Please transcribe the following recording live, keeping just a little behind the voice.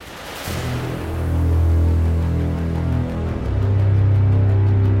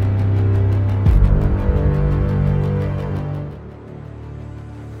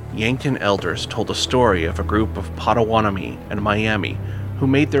Yankton elders told a story of a group of Potawatomi and Miami who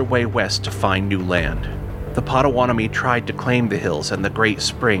made their way west to find new land. The Potawatomi tried to claim the hills and the Great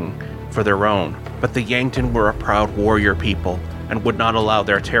Spring for their own, but the Yankton were a proud warrior people and would not allow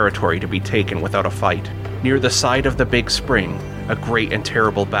their territory to be taken without a fight. Near the side of the Big Spring, a great and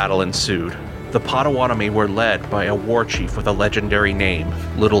terrible battle ensued. The Potawatomi were led by a war chief with a legendary name,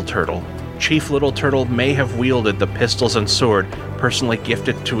 Little Turtle. Chief Little Turtle may have wielded the pistols and sword personally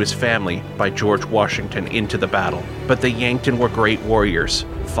gifted to his family by George Washington into the battle. But the Yankton were great warriors,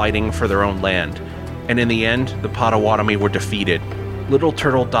 fighting for their own land, and in the end, the Potawatomi were defeated. Little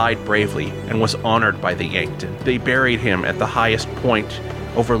Turtle died bravely and was honored by the Yankton. They buried him at the highest point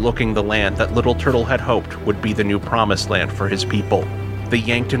overlooking the land that Little Turtle had hoped would be the new promised land for his people. The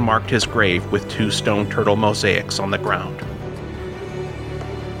Yankton marked his grave with 2 stone turtle mosaics on the ground.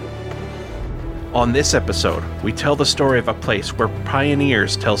 On this episode, we tell the story of a place where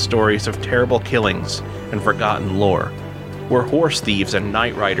pioneers tell stories of terrible killings and forgotten lore, where horse thieves and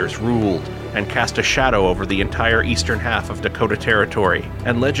night riders ruled and cast a shadow over the entire eastern half of Dakota Territory,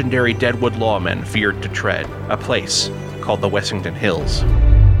 and legendary Deadwood lawmen feared to tread, a place called the Wessington Hills.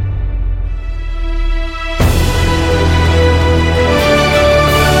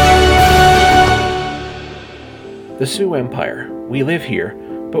 The Sioux Empire. We live here,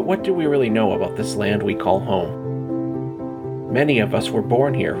 but what do we really know about this land we call home? Many of us were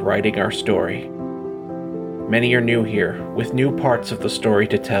born here, writing our story. Many are new here, with new parts of the story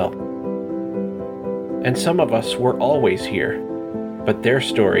to tell. And some of us were always here, but their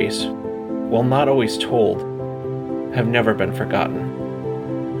stories, while not always told, have never been forgotten.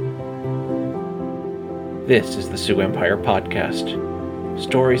 This is the Sioux Empire Podcast.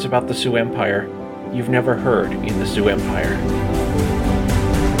 Stories about the Sioux Empire you've never heard in the Sioux Empire.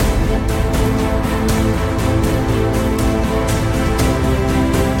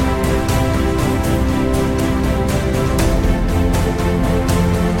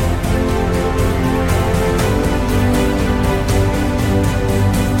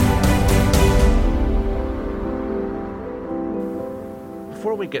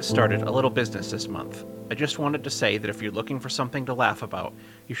 Before we get started, a little business this month. I just wanted to say that if you're looking for something to laugh about,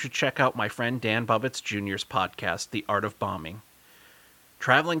 you should check out my friend Dan Bubbitts Jr.'s podcast, The Art of Bombing.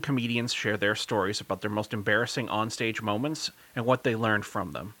 Traveling comedians share their stories about their most embarrassing onstage moments and what they learned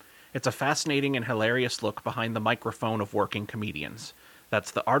from them. It's a fascinating and hilarious look behind the microphone of working comedians.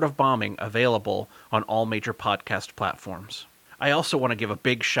 That's The Art of Bombing, available on all major podcast platforms. I also want to give a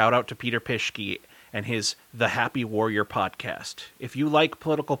big shout out to Peter Pischke and his The Happy Warrior podcast. If you like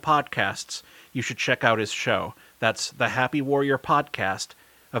political podcasts, you should check out his show. That's The Happy Warrior podcast,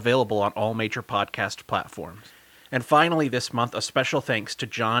 available on all major podcast platforms. And finally this month, a special thanks to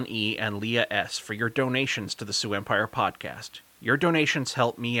John E. and Leah S. for your donations to the Sioux Empire podcast. Your donations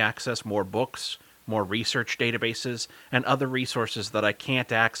help me access more books, more research databases, and other resources that I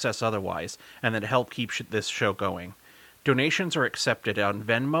can't access otherwise, and that help keep this show going. Donations are accepted on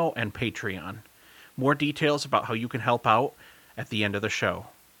Venmo and Patreon. More details about how you can help out at the end of the show.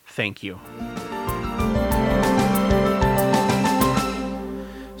 Thank you.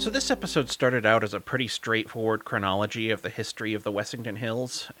 So this episode started out as a pretty straightforward chronology of the history of the Wessington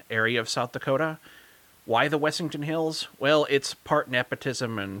Hills area of South Dakota. Why the Wessington Hills? Well, it's part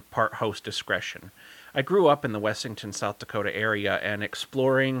nepotism and part host discretion. I grew up in the Wessington, South Dakota area, and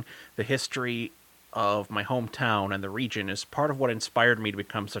exploring the history of my hometown and the region is part of what inspired me to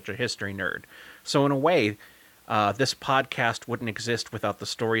become such a history nerd. So in a way, this podcast wouldn't exist without the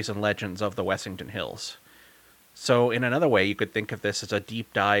stories and legends of the Wessington Hills. So in another way, you could think of this as a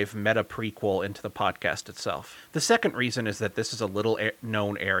deep dive meta prequel into the podcast itself. The second reason is that this is a little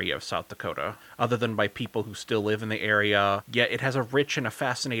known area of South Dakota, other than by people who still live in the area, yet it has a rich and a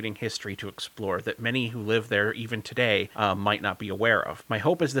fascinating history to explore that many who live there even today might not be aware of. My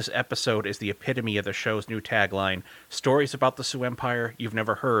hope is this episode is the epitome of the show's new tagline, stories about the Sioux Empire you've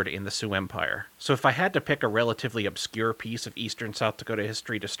never heard in the Sioux Empire. So if I had to pick a relatively obscure piece of eastern South Dakota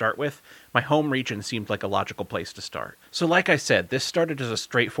history to start with, my home region seemed like a logical place to start. So like I said, this started as a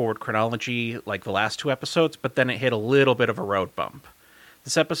straightforward chronology like the last 2 episodes, but then it hit a little bit of a road bump.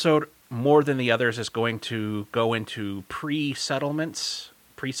 This episode, more than the others, is going to go into pre-settlement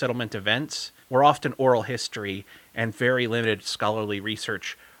events, where often oral history and very limited scholarly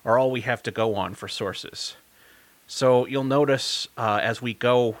research are all we have to go on for sources. So you'll notice as we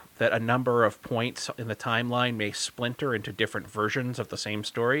go that a number of points in the timeline may splinter into different versions of the same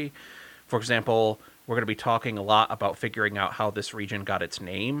story. For example, We're going to be talking a lot about figuring out how this region got its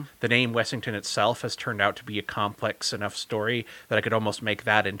name. The name Wessington itself has turned out to be a complex enough story that I could almost make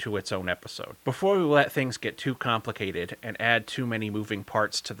that into its own episode. Before we let things get too complicated and add too many moving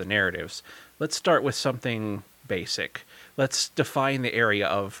parts to the narratives, let's start with something basic. Let's define the area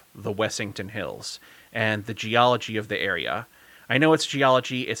of the Wessington Hills and the geology of the area. I know it's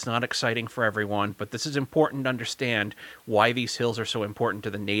geology, it's not exciting for everyone, but this is important to understand why these hills are so important to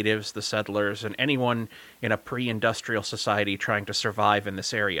the natives, the settlers, and anyone in a pre-industrial society trying to survive in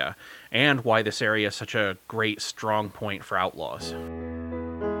this area, and why this area is such a great strong point for outlaws.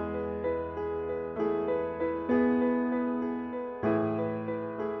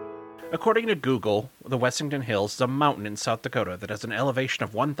 According to Google, the Wessington Hills is a mountain in South Dakota that has an elevation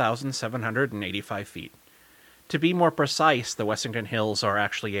of 1,785 feet. To be more precise, the Wessington Hills are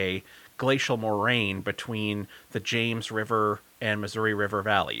actually a glacial moraine between the James River and Missouri River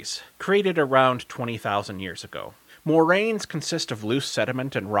valleys, created around 20,000 years ago. Moraines consist of loose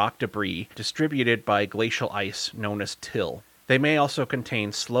sediment and rock debris distributed by glacial ice known as till. They may also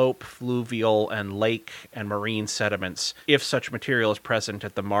contain slope, fluvial, and lake and marine sediments if such material is present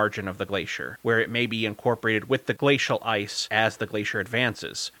at the margin of the glacier, where it may be incorporated with the glacial ice as the glacier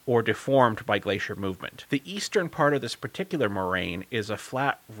advances, or deformed by glacier movement. The eastern part of this particular moraine is a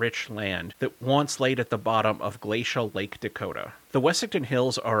flat, rich land that once laid at the bottom of glacial Lake Dakota. The Wessington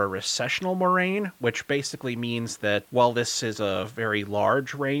Hills are a recessional moraine, which basically means that while this is a very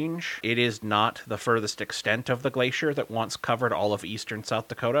large range, it is not the furthest extent of the glacier that once covered all of eastern South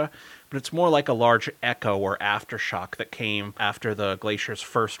Dakota, but it's more like a large echo or aftershock that came after the glacier's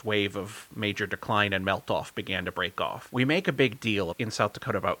first wave of major decline and melt-off began to break off. We make a big deal in South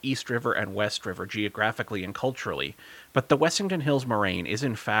Dakota about East River and West River geographically and culturally, but the Wessington Hills moraine is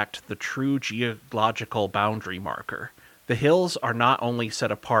in fact the true geological boundary marker. The hills are not only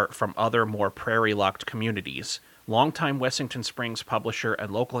set apart from other more prairie-locked communities. Longtime Wessington Springs publisher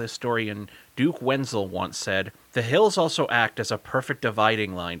and local historian Duke Wenzel once said, "The hills also act as a perfect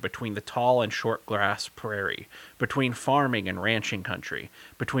dividing line between the tall and short grass prairie, between farming and ranching country,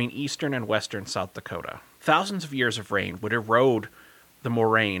 between eastern and western South Dakota." Thousands of years of rain would erode the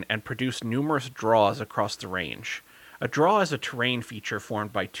moraine and produce numerous draws across the range. A draw is a terrain feature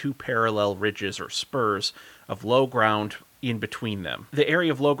formed by two parallel ridges or spurs of low ground in between them. The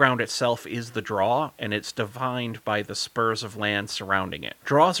area of low ground itself is the draw, and it's defined by the spurs of land surrounding it.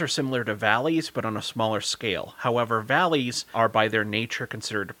 Draws are similar to valleys, but on a smaller scale. However, valleys are by their nature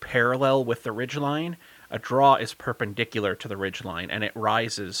considered parallel with the ridgeline. A draw is perpendicular to the ridgeline, and it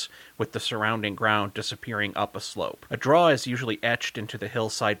rises with the surrounding ground disappearing up a slope. A draw is usually etched into the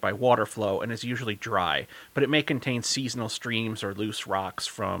hillside by water flow and is usually dry, but it may contain seasonal streams or loose rocks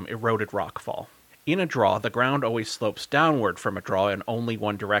from eroded rockfall. In a draw, the ground always slopes downward from a draw in only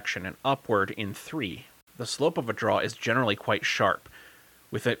one direction and upward in three. The slope of a draw is generally quite sharp,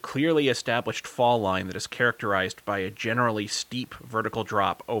 with a clearly established fall line that is characterized by a generally steep vertical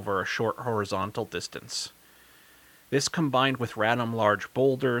drop over a short horizontal distance. This, combined with random large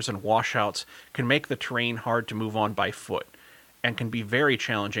boulders and washouts, can make the terrain hard to move on by foot, and can be very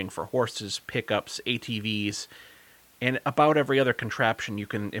challenging for horses, pickups, ATVs, and about every other contraption you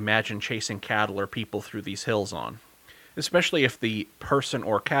can imagine chasing cattle or people through these hills on. Especially if the person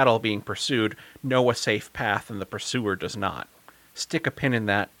or cattle being pursued know a safe path and the pursuer does not. Stick a pin in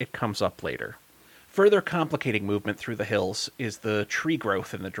that, it comes up later. Further complicating movement through the hills is the tree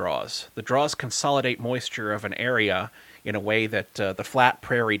growth in the draws. The draws consolidate moisture of an area in a way that the flat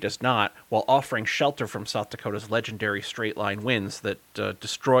prairie does not, while offering shelter from South Dakota's legendary straight-line winds that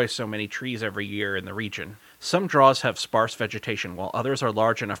destroy so many trees every year in the region. Some draws have sparse vegetation, while others are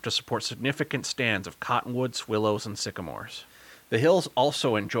large enough to support significant stands of cottonwoods, willows, and sycamores. The hills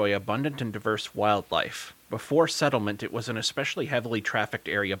also enjoy abundant and diverse wildlife. Before settlement, it was an especially heavily trafficked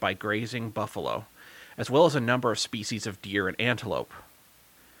area by grazing buffalo, as well as a number of species of deer and antelope.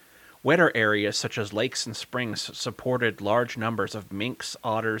 Wetter areas such as lakes and springs supported large numbers of minks,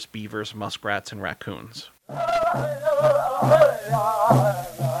 otters, beavers, muskrats, and raccoons.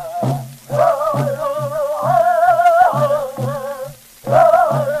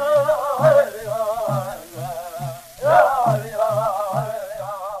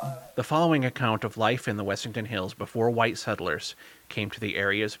 The following account of life in the Wessington Hills before white settlers came to the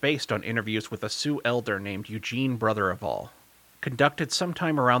area is based on interviews with a Sioux elder named Eugene Brother of All, conducted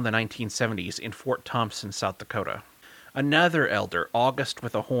sometime around the 1970s in Fort Thompson, South Dakota. Another elder, August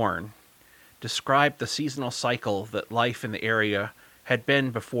with a Horn, described the seasonal cycle that life in the area had been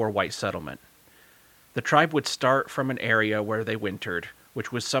before white settlement. The tribe would start from an area where they wintered,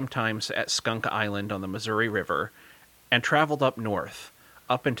 which was sometimes at Skunk Island on the Missouri River, and traveled up north,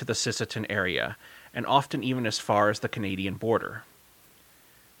 up into the Sisseton area, and often even as far as the Canadian border.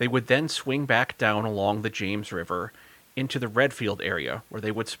 They would then swing back down along the James River into the Redfield area, where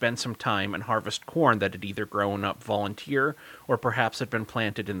they would spend some time and harvest corn that had either grown up volunteer or perhaps had been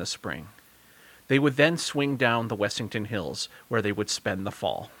planted in the spring. They would then swing down the Wessington Hills, where they would spend the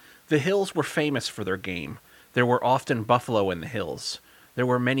fall. The hills were famous for their game. There were often buffalo in the hills. There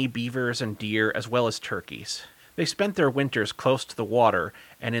were many beavers and deer, as well as turkeys. They spent their winters close to the water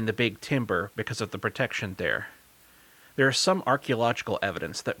and in the big timber because of the protection there. There is some archaeological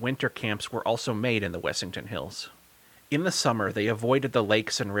evidence that winter camps were also made in the Wessington Hills. In the summer, they avoided the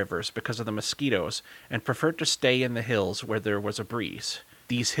lakes and rivers because of the mosquitoes and preferred to stay in the hills where there was a breeze.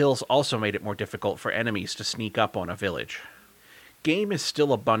 These hills also made it more difficult for enemies to sneak up on a village. Game is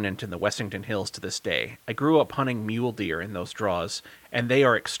still abundant in the Wessington Hills to this day. I grew up hunting mule deer in those draws, and they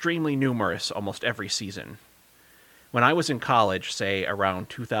are extremely numerous almost every season. When I was in college, say around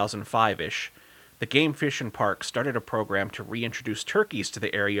 2005-ish, the Game Fish and Park started a program to reintroduce turkeys to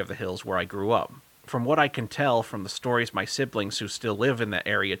the area of the hills where I grew up. From what I can tell from the stories my siblings who still live in that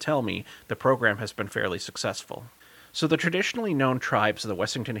area tell me, the program has been fairly successful. So the traditionally known tribes of the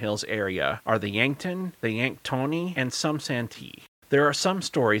Wessington Hills area are the Yankton, the Yanktoni, and some Santee. There are some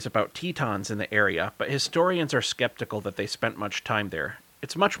stories about Tetons in the area, but historians are skeptical that they spent much time there.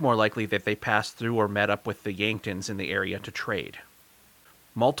 It's much more likely that they passed through or met up with the Yanktons in the area to trade.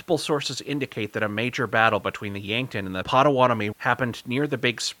 Multiple sources indicate that a major battle between the Yankton and the Potawatomi happened near the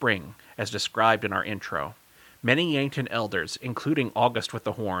Big Spring, as described in our intro. Many Yankton elders, including August with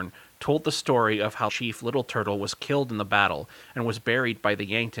the Horn, told the story of how Chief Little Turtle was killed in the battle and was buried by the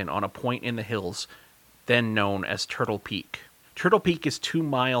Yankton on a point in the hills then known as Turtle Peak. Turtle Peak is 2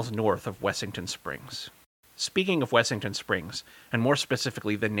 miles north of Wessington Springs. Speaking of Wessington Springs, and more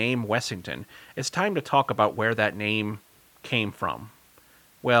specifically the name Wessington, it's time to talk about where that name came from.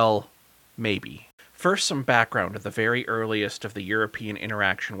 Well, maybe. First, some background of the very earliest of the European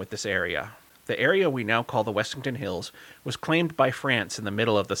interaction with this area. The area we now call the Wessington Hills was claimed by France in the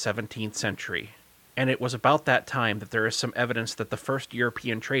middle of the 17th century, and it was about that time that there is some evidence that the first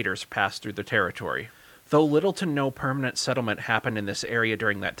European traders passed through the territory. Though little to no permanent settlement happened in this area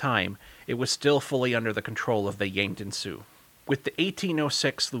during that time, it was still fully under the control of the Yankton Sioux. With the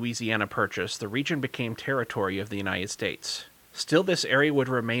 1806 Louisiana Purchase, the region became territory of the United States. Still, this area would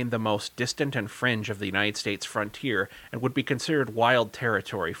remain the most distant and fringe of the United States frontier and would be considered wild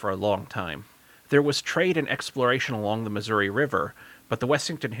territory for a long time. There was trade and exploration along the Missouri River, but the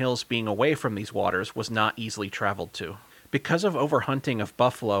Wessington Hills being away from these waters was not easily traveled to. Because of overhunting of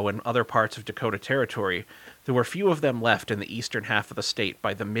buffalo and other parts of Dakota Territory, there were few of them left in the eastern half of the state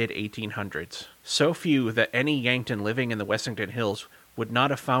by the mid-1800s. So few that any Yankton living in the Wessington Hills would not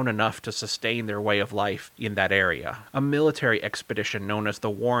have found enough to sustain their way of life in that area. A military expedition known as the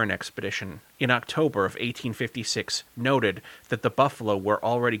Warren Expedition in October of 1856 noted that the buffalo were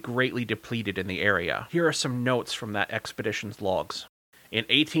already greatly depleted in the area. Here are some notes from that expedition's logs. In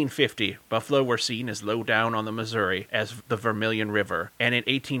 1850, buffalo were seen as low down on the Missouri as the Vermilion River, and in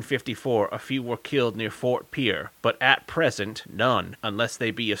 1854 a few were killed near Fort Pierre, but at present none, unless they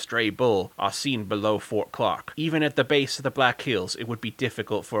be a stray bull, are seen below Fort Clark. Even at the base of the Black Hills, it would be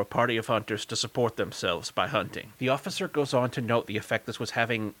difficult for a party of hunters to support themselves by hunting. The officer goes on to note the effect this was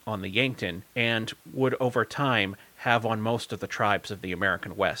having on the Yankton, and would over time have on most of the tribes of the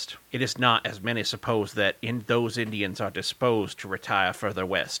American West. It is not, as many suppose, that those Indians are disposed to retire further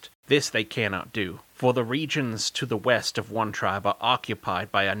west. This they cannot do, for the regions to the west of one tribe are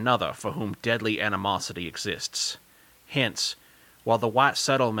occupied by another for whom deadly animosity exists. Hence, while the white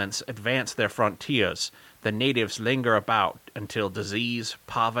settlements advance their frontiers, the natives linger about until disease,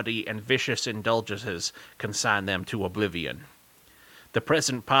 poverty, and vicious indulgences consign them to oblivion. The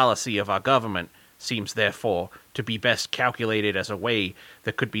present policy of our government seems therefore to be best calculated as a way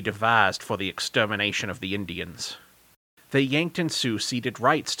that could be devised for the extermination of the Indians. The Yankton Sioux ceded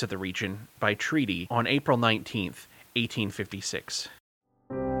rights to the region by treaty on April 19, 1856.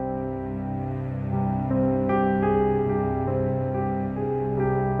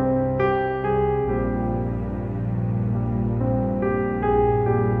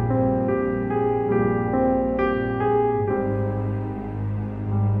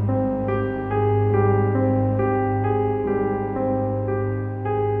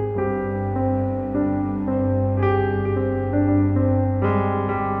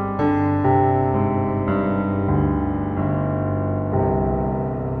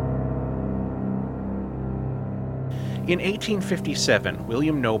 In 1857,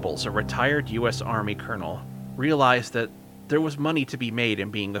 William Nobles, a retired U.S. Army colonel, realized that there was money to be made in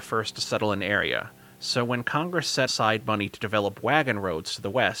being the first to settle an area. So when Congress set aside money to develop wagon roads to the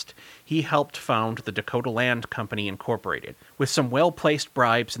west, he helped found the Dakota Land Company Incorporated. With some well-placed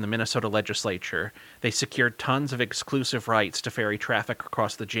bribes in the Minnesota legislature, they secured tons of exclusive rights to ferry traffic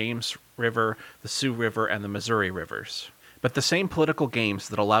across the James River, the Sioux River, and the Missouri rivers. But the same political games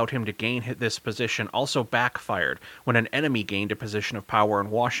that allowed him to gain this position also backfired when an enemy gained a position of power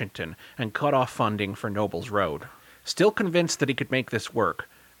in Washington and cut off funding for Noble's Road. Still convinced that he could make this work,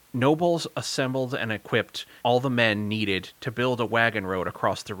 Nobles assembled and equipped all the men needed to build a wagon road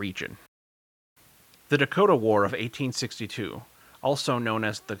across the region. The Dakota War of 1862, also known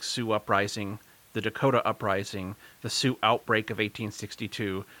as the Sioux Uprising, the Dakota Uprising, the Sioux Outbreak of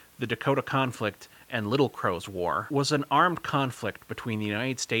 1862, the Dakota Conflict, and Little Crow's War, was an armed conflict between the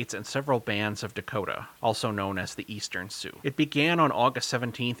United States and several bands of Dakota, also known as the Eastern Sioux. It began on August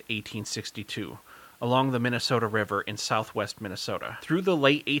 17, 1862. Along the Minnesota River in southwest Minnesota. Through the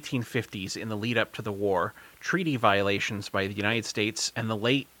late 1850s, in the lead-up to the war, treaty violations by the United States and the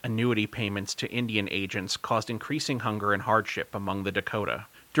late annuity payments to Indian agents caused increasing hunger and hardship among the Dakota.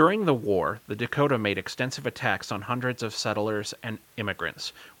 During the war, the Dakota made extensive attacks on hundreds of settlers and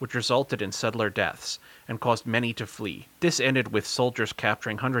immigrants, which resulted in settler deaths and caused many to flee. This ended with soldiers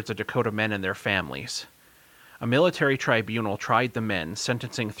capturing hundreds of Dakota men and their families. A military tribunal tried the men,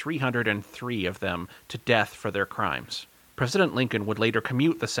 sentencing 303 of them to death for their crimes. President Lincoln would later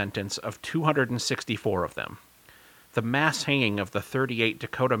commute the sentence of 264 of them. The mass hanging of the 38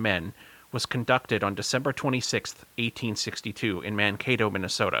 Dakota men was conducted on December 26, 1862, in Mankato,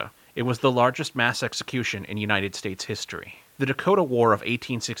 Minnesota. It was the largest mass execution in United States history. The Dakota War of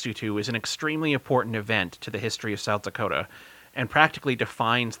 1862 is an extremely important event to the history of South Dakota and practically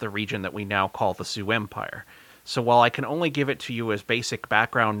defines the region that we now call the Sioux Empire. So while I can only give it to you as basic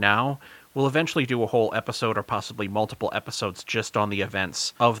background now, we'll eventually do a whole episode or possibly multiple episodes just on the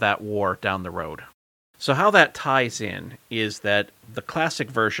events of that war down the road. So how that ties in is that the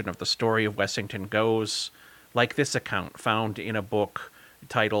classic version of the story of Wessington goes like this account found in a book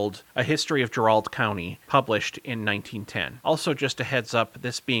titled A History of Gerald County, published in 1910. Also, just a heads up,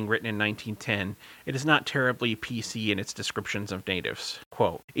 this being written in 1910, it is not terribly PC in its descriptions of natives.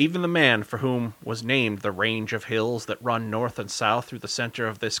 Quote, "Even the man for whom was named the range of hills that run north and south through the center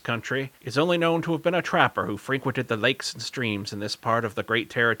of this country is only known to have been a trapper who frequented the lakes and streams in this part of the great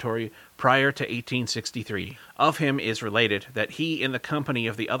territory prior to 1863. Of him is related that he, in the company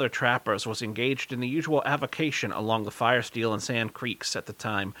of the other trappers, was engaged in the usual avocation along the Firesteel and Sand Creeks at the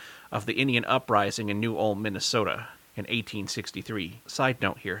time of the Indian uprising in New Ulm, Minnesota, in 1863. Side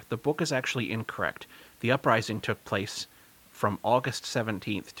note here, the book is actually incorrect. The uprising took place from August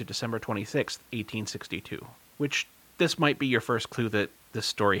 17th to December 26th, 1862, which this might be your first clue that this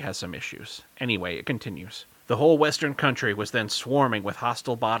story has some issues. Anyway, it continues. The whole western country was then swarming with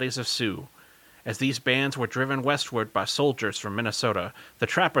hostile bodies of Sioux. As these bands were driven westward by soldiers from Minnesota, the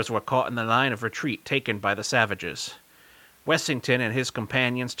trappers were caught in the line of retreat taken by the savages. Wessington and his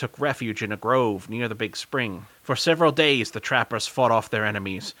companions took refuge in a grove near the big spring. For several days the trappers fought off their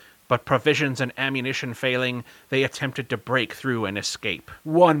enemies, but provisions and ammunition failing, they attempted to break through and escape.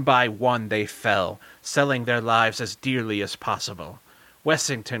 One by one they fell, selling their lives as dearly as possible.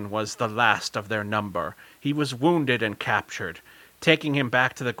 Wessington was the last of their number. He was wounded and captured. Taking him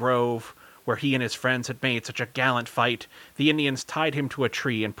back to the grove, where he and his friends had made such a gallant fight, the Indians tied him to a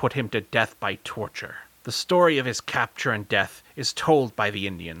tree and put him to death by torture. The story of his capture and death is told by the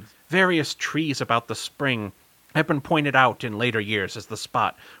Indians. Various trees about the spring have been pointed out in later years as the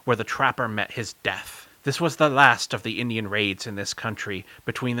spot where the trapper met his death. This was the last of the Indian raids in this country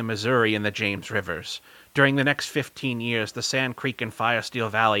between the Missouri and the James Rivers. During the next 15 years, the Sand Creek and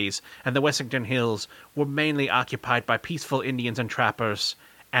Firesteel Valleys and the Wessington Hills were mainly occupied by peaceful Indians and trappers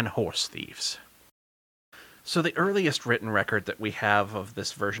and horse thieves. So the earliest written record that we have of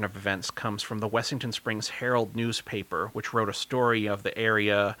this version of events comes from the Wessington Springs Herald newspaper, which wrote a story of the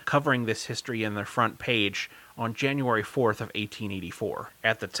area covering this history in their front page on January 4th of 1884.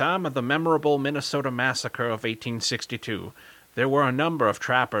 At the time of the memorable Minnesota Massacre of 1862, there were a number of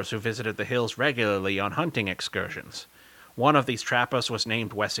trappers who visited the hills regularly on hunting excursions. One of these trappers was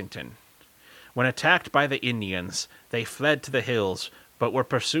named Wessington. When attacked by the Indians, they fled to the hills, but were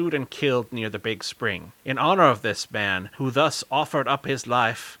pursued and killed near the Big Spring. In honor of this man, who thus offered up his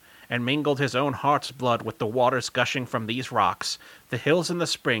life and mingled his own heart's blood with the waters gushing from these rocks, the hills and the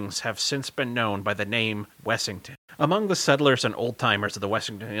springs have since been known by the name Wessington. Among the settlers and old-timers of the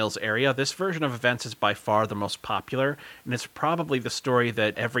Wessington Hills area, this version of events is by far the most popular, and it's probably the story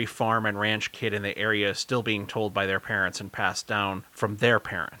that every farm and ranch kid in the area is still being told by their parents and passed down from their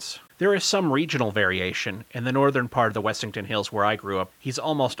parents. There is some regional variation. In the northern part of the Wessington Hills where I grew up, he's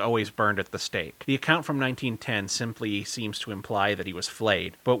almost always burned at the stake. The account from 1910 simply seems to imply that he was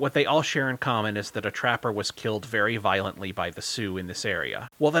flayed, but what they all share in common is that a trapper was killed very violently by the Sioux in this area.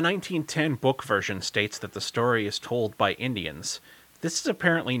 While the 1910 book version states that the story is told by Indians, this is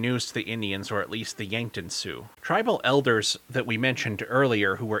apparently news to the Indians, or at least the Yankton Sioux. Tribal elders that we mentioned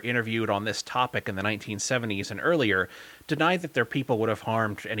earlier who were interviewed on this topic in the 1970s and earlier denied that their people would have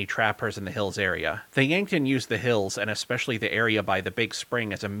harmed any trappers in the hills area. The Yankton used the hills, and especially the area by the Big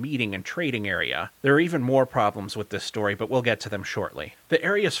Spring, as a meeting and trading area. There are even more problems with this story, but we'll get to them shortly. The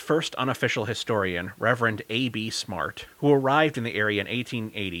area's first unofficial historian, Reverend A.B. Smart, who arrived in the area in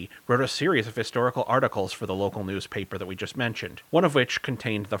 1880, wrote a series of historical articles for the local newspaper that we just mentioned, one of which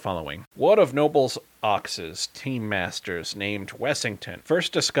contained the following. One of Noble's oxes, team masters, named Wessington,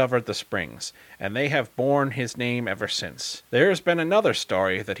 first discovered the springs, and they have borne his name ever since. There's been another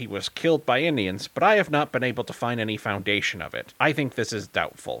story that he was killed by Indians, but I have not been able to find any foundation of it. I think this is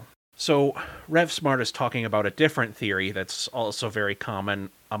doubtful. So, Rev Smart is talking about a different theory that's also very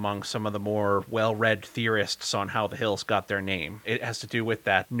common among some of the more well-read theorists on how the hills got their name. It has to do with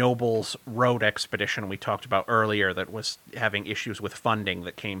that Noble's road expedition we talked about earlier that was having issues with funding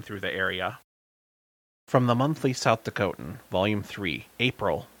that came through the area. From the Monthly South Dakotan, Volume 3,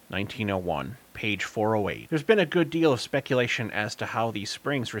 April 1901, page 408. There's been a good deal of speculation as to how these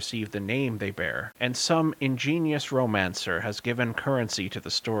springs received the name they bear, and some ingenious romancer has given currency to the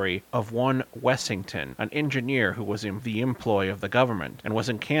story of one Wessington, an engineer who was in the employ of the government, and was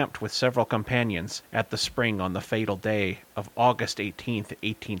encamped with several companions at the spring on the fatal day of August 18th,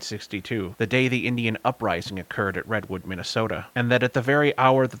 1862, the day the Indian uprising occurred at Redwood, Minnesota, and that at the very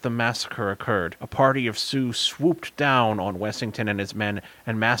hour that the massacre occurred, a party of Sioux swooped down on Wessington and his men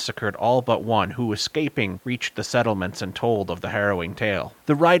and massacred all but one, who, escaping, reached the settlements and told of the harrowing tale.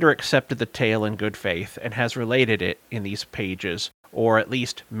 The writer accepted the tale in good faith and has related it in these pages, or at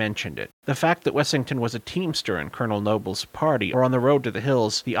least mentioned it. The fact that Wessington was a teamster in Colonel Noble's party, or on the road to the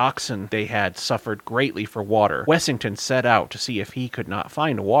hills, the oxen they had suffered greatly for water. Wessington set out to see if he could not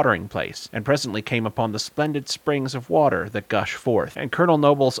find a watering place, and presently came upon the splendid springs of water that gush forth, and Colonel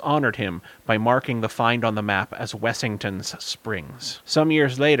Nobles honored him by marking the find on the map as Wessington's Springs. Some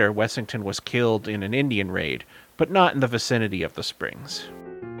years later, Wessington was killed in an Indian raid, but not in the vicinity of the springs.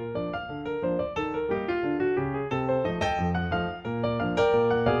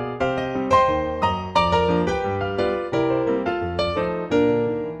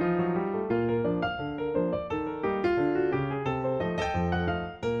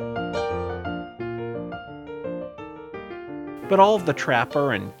 But all of the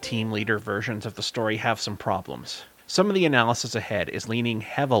trapper and team leader versions of the story have some problems. Some of the analysis ahead is leaning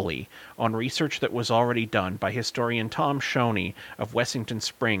heavily on research that was already done by historian Tom Shoney of Wessington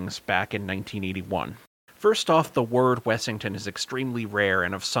Springs back in 1981. First off, the word Wessington is extremely rare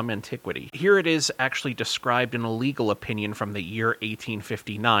and of some antiquity. Here it is actually described in a legal opinion from the year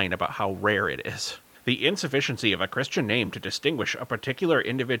 1859 about how rare it is. The insufficiency of a Christian name to distinguish a particular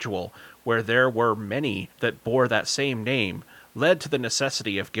individual where there were many that bore that same name led to the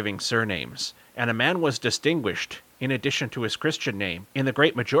necessity of giving surnames, and a man was distinguished, in addition to his Christian name, in the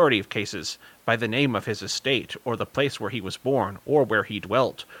great majority of cases, by the name of his estate, or the place where he was born, or where he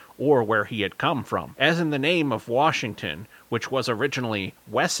dwelt, or where he had come from. As in the name of Washington, which was originally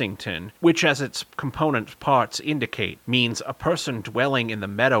Wessington, which as its component parts indicate, means a person dwelling in the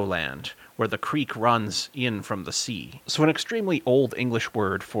meadowland, where the creek runs in from the sea. So an extremely old English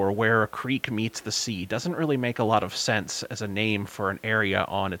word for where a creek meets the sea doesn't really make a lot of sense as a name for an area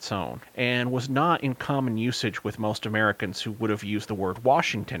on its own, and was not in common usage with most Americans who would have used the word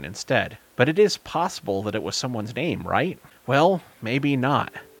Washington instead. But it is possible that it was someone's name, right? Well, maybe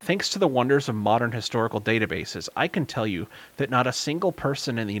not. Thanks to the wonders of modern historical databases, I can tell you that not a single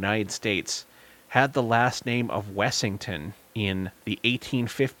person in the United States had the last name of Wessington in the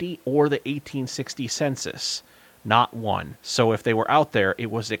 1850 or the 1860 census. Not one. So if they were out there,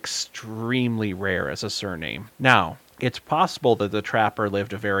 it was extremely rare as a surname. Now, it's possible that the trapper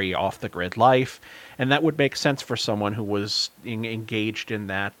lived a very off-the-grid life, and that would make sense for someone who was engaged in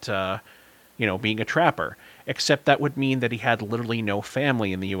that, being a trapper. Except that would mean that he had literally no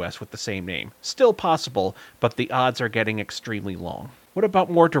family in the U.S. with the same name. Still possible, but the odds are getting extremely long. What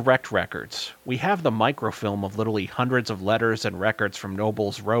about more direct records? We have the microfilm of literally hundreds of letters and records from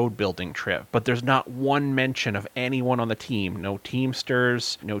Noble's road building trip, but there's not one mention of anyone on the team. No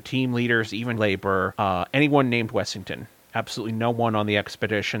teamsters, no team leaders, even laborer, anyone named Wessington. Absolutely no one on the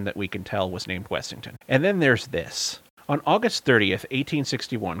expedition that we can tell was named Wessington. And then there's this. On August 30th,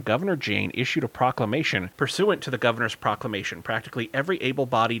 1861, Governor Jayne issued a proclamation. Pursuant to the governor's proclamation, practically every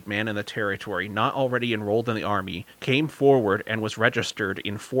able-bodied man in the territory not already enrolled in the army came forward and was registered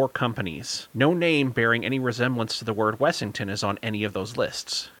in 4 companies. No name bearing any resemblance to the word Wessington is on any of those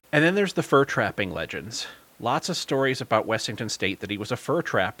lists. And then there's the fur trapping legends. Lots of stories about Wessington state that he was a fur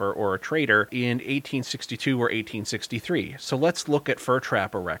trapper or a trader in 1862 or 1863. So let's look at fur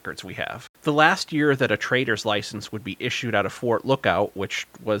trapper records we have. The last year that a trader's license would be issued out of Fort Lookout, which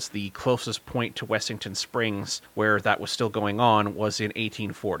was the closest point to Wessington Springs where that was still going on, was in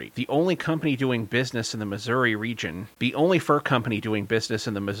 1840. The only fur company doing business in the Missouri region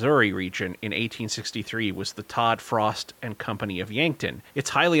in 1863 was the Todd Frost and Company of Yankton.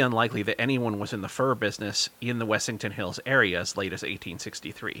 It's highly unlikely that anyone was in the fur business in the Wessington Hills area as late as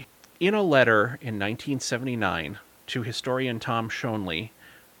 1863. In a letter in 1979 to historian Tom Shonley,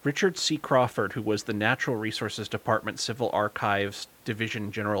 Richard C. Crawford, who was the Natural Resources Department Civil Archives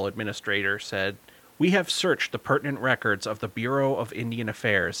Division General Administrator, said, "We have searched the pertinent records of the Bureau of Indian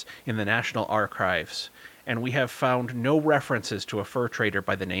Affairs in the National Archives, and we have found no references to a fur trader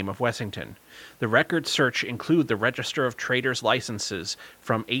by the name of Wessington. The records search include the Register of Traders' Licenses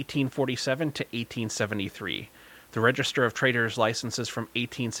from 1847 to 1873, the Register of Traders' Licenses from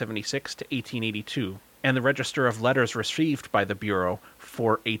 1876 to 1882, and the Register of Letters received by the Bureau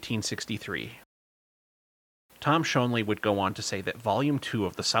for 1863. Tom Shonley would go on to say that Volume 2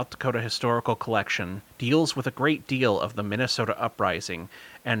 of the South Dakota Historical Collection deals with a great deal of the Minnesota Uprising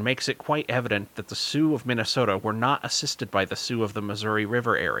and makes it quite evident that the Sioux of Minnesota were not assisted by the Sioux of the Missouri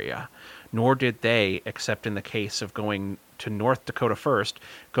River area, nor did they, except in the case of going to North Dakota first,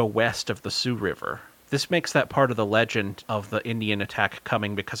 go west of the Sioux River. This makes that part of the legend of the Indian attack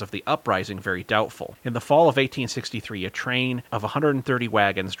coming because of the uprising very doubtful. In the fall of 1863, a train of 130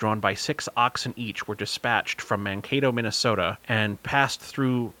 wagons drawn by 6 oxen each were dispatched from Mankato, Minnesota, and passed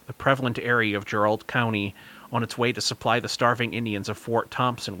through the prevalent area of Gerald County on its way to supply the starving Indians of Fort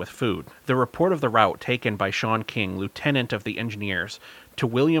Thompson with food. The report of the route taken by Sean King, lieutenant of the engineers, to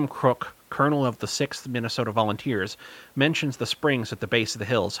William Crook, colonel of the 6th Minnesota Volunteers, mentions the springs at the base of the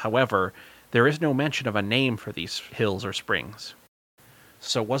hills. However, there is no mention of a name for these hills or springs.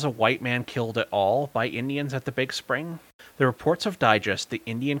 So was a white man killed at all by Indians at the Big Spring? The reports of Digest, the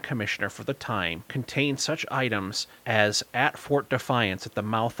Indian commissioner for the time, contain such items as at Fort Defiance at the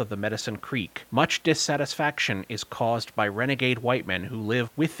mouth of the Medicine Creek. Much dissatisfaction is caused by renegade white men who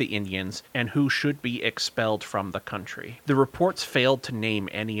live with the Indians and who should be expelled from the country. The reports failed to name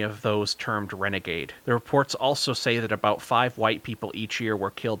any of those termed renegade. The reports also say that about 5 white people each year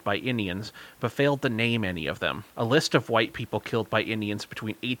were killed by Indians, but failed to name any of them. A list of white people killed by Indians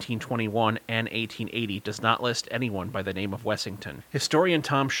between 1821 and 1880 does not list anyone by the name of Wessington. Historian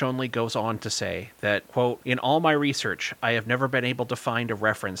Tom Shonley goes on to say that, quote, "In all my research, I have never been able to find a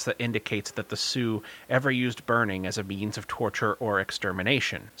reference that indicates that the Sioux ever used burning as a means of torture or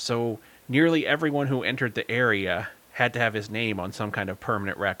extermination." So nearly everyone who entered the area had to have his name on some kind of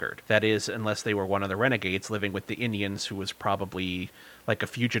permanent record. That is, unless they were one of the renegades living with the Indians who was probably like a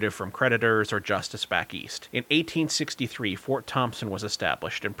fugitive from creditors or justice back east. In 1863, Fort Thompson was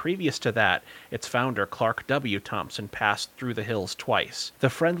established, and previous to that, its founder, Clark W. Thompson, passed through the hills twice. The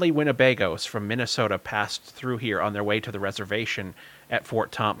friendly Winnebagos from Minnesota passed through here on their way to the reservation at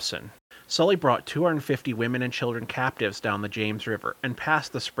Fort Thompson. Sully brought 250 women and children captives down the James River and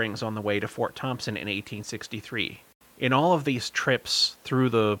passed the springs on the way to Fort Thompson in 1863. In all of these trips through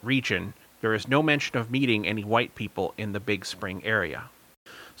the region, there is no mention of meeting any white people in the Big Spring area.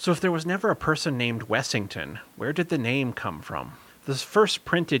 So if there was never a person named Wessington, where did the name come from? The first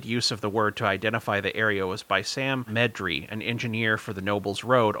printed use of the word to identify the area was by Sam Medry, an engineer for the Nobles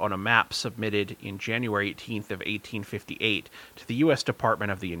Road, on a map submitted in January 18th of 1858 to the U.S.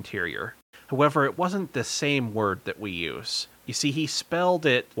 Department of the Interior. However, it wasn't the same word that we use. You see, he spelled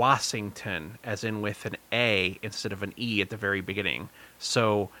it Washington, as in with an A instead of an E at the very beginning.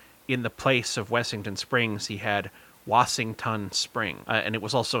 So in the place of Wessington Springs, he had Washington Spring, and it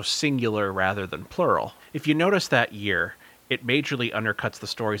was also singular rather than plural. If you notice that year, it majorly undercuts the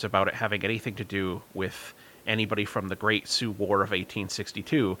stories about it having anything to do with anybody from the Great Sioux War of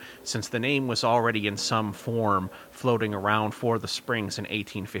 1862, since the name was already in some form floating around for the springs in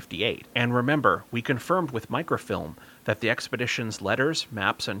 1858. And remember, we confirmed with microfilm that the expedition's letters,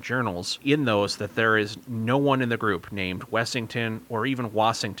 maps, and journals, in those that there is no one in the group named Wessington, or even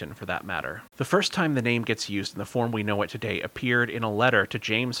Washington for that matter. The first time the name gets used in the form we know it today appeared in a letter to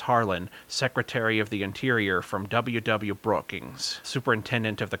James Harlan, Secretary of the Interior, from W. W. Brookings,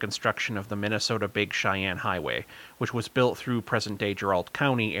 superintendent of the construction of the Minnesota Big Cheyenne Highway, which was built through present-day Gerald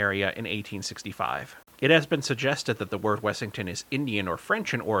County area in 1865. It has been suggested that the word Wessington is Indian or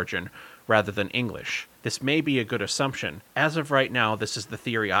French in origin rather than English. This may be a good assumption. As of right now, this is the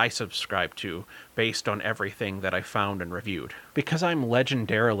theory I subscribe to, based on everything that I found and reviewed. Because I'm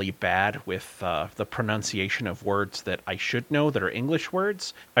legendarily bad with the pronunciation of words that I should know that are English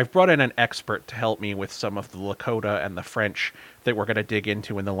words, I've brought in an expert to help me with some of the Lakota and the French that we're going to dig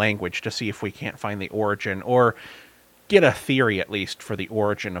into in the language to see if we can't find the origin, or get a theory at least for the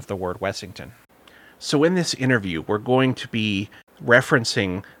origin of the word Wessington. So in this interview, we're going to be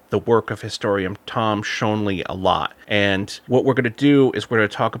referencing the work of historian Tom Schonely a lot. And what we're going to do is we're going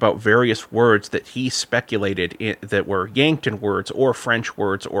to talk about various words that he speculated that were Yankton words or French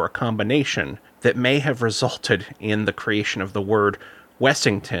words or a combination that may have resulted in the creation of the word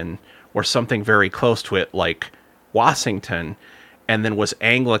Wessington or something very close to it like Washington, and then was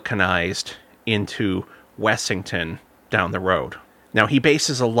Anglicanized into Wessington down the road. Now, he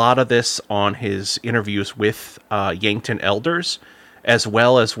bases a lot of this on his interviews with Yankton elders, as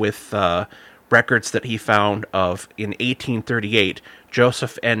well as with records that he found of, in 1838,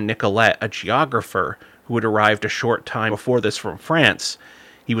 Joseph N. Nicolet, a geographer who had arrived a short time before this from France.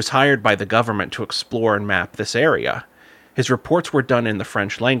 He was hired by the government to explore and map this area. His reports were done in the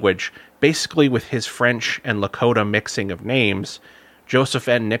French language, basically with his French and Lakota mixing of names. Joseph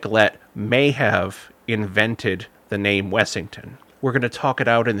N. Nicolet may have invented the name Wessington. We're going to talk it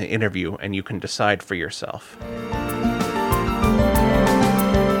out in the interview, and you can decide for yourself.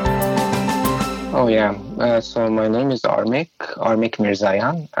 Oh, yeah. So my name is Armik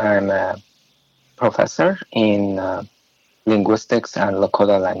Mirzayan. I'm a professor in linguistics and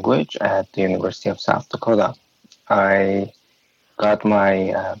Lakota language at the University of South Dakota. I got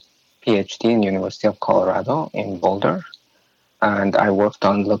my PhD in University of Colorado in Boulder, and I worked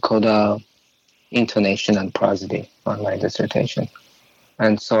on Lakota intonation and prosody on my dissertation.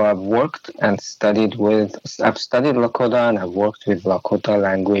 And so I've studied Lakota, and I've worked with Lakota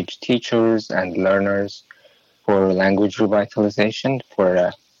language teachers and learners for language revitalization for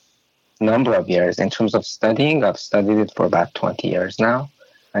a number of years. In terms of studying, I've studied it for about 20 years now.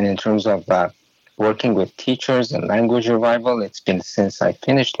 And in terms of working with teachers and language revival, it's been since I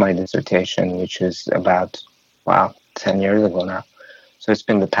finished my dissertation, which is about, 10 years ago now. So it's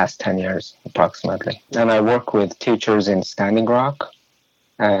been the past 10 years, approximately. And I work with teachers in Standing Rock,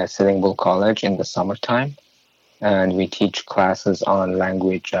 Sitting Bull College in the summertime. And we teach classes on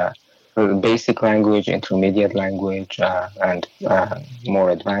language, basic language, intermediate language, and more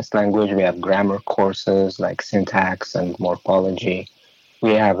advanced language. We have grammar courses like syntax and morphology.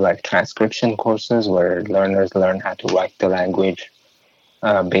 We have like transcription courses where learners learn how to write the language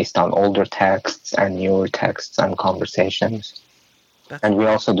based on older texts and newer texts and conversations. And we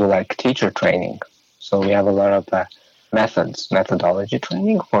also do like teacher training. So we have a lot of methodology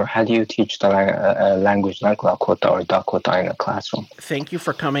training for how do you teach the language like Lakota or Dakota in a classroom. Thank you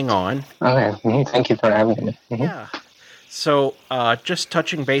for coming on. Okay, thank you for having me. Yeah. So just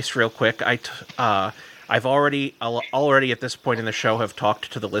touching base real quick, I've already at this point in the show have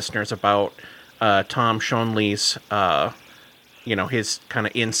talked to the listeners about Tom Schonely's his kind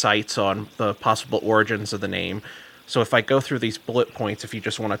of insights on the possible origins of the name. So if I go through these bullet points, if you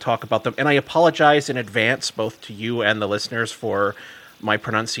just want to talk about them, and I apologize in advance both to you and the listeners for my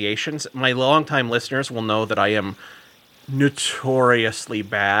pronunciations. My longtime listeners will know that I am notoriously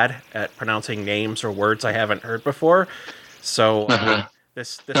bad at pronouncing names or words I haven't heard before. So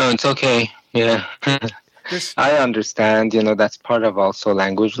this No, it's okay. Yeah. I understand. That's part of also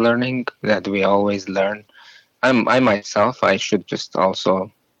language learning that we always learn. I myself, I should just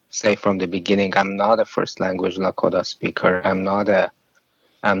also say from the beginning, I'm not a first language Lakota speaker. I'm not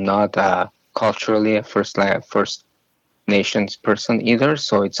culturally a first nations person either.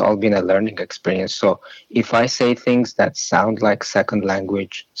 So it's all been a learning experience. So if I say things that sound like second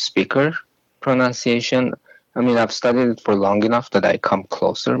language speaker pronunciation, I mean, I've studied it for long enough that I come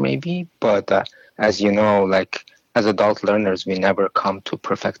closer maybe. But as you know, like as adult learners, we never come to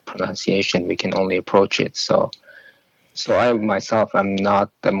perfect pronunciation. We can only approach it. So I myself, I'm not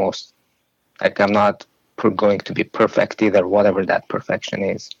the most, I'm not going to be perfect either, whatever that perfection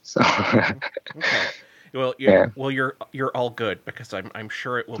is. So. Okay. Well, you're all good because I'm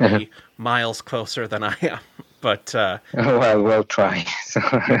sure it will be miles closer than I am. But well, we'll try.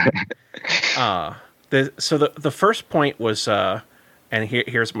 So the first point was, and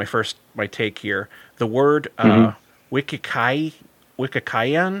here's my take here. The word Wikikayan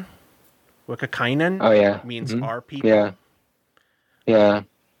means our people. Yeah.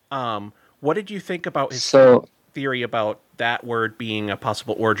 What did you think about his theory about that word being a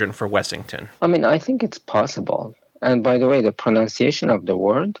possible origin for Wessington? I mean, I think it's possible. And by the way, the pronunciation of the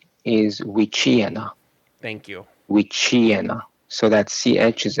word is Wichiana. Thank you. Wichiena. So that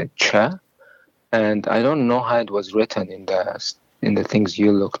CH is a ch, and I don't know how it was written in the things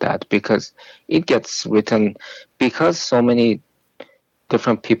you looked at, because it gets written because so many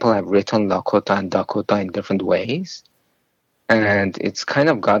different people have written Lakota and Dakota in different ways, and it's kind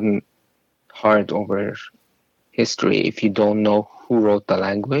of gotten hard over history if you don't know who wrote the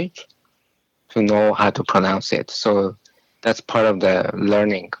language to know how to pronounce it. So that's part of the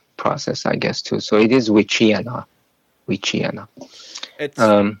learning process, I guess, too. So it is Wichiena. Wichiena. It's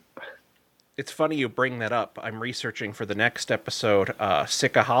it's funny you bring that up. I'm researching for the next episode,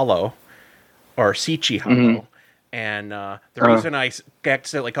 Sika Hollow or Sichi Mm-hmm. Hollow. And the reason I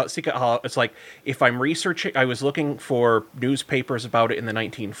accidentally call it Sika Hollow, it's like if I'm researching, I was looking for newspapers about it in the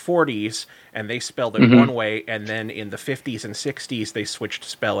 1940s, and they spelled it Mm-hmm. one way, and then in the 50s and 60s they switched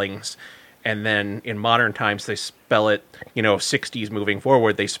spellings, and then in modern times they spell it, 60s moving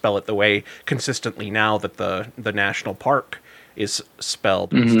forward, they spell it the way consistently now that the national park is spelled,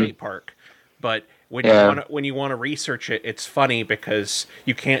 the Mm-hmm. state park. But Yeah. when you want to research it, it's funny because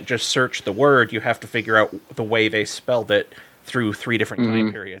you can't just search the word. You have to figure out the way they spelled it through three different time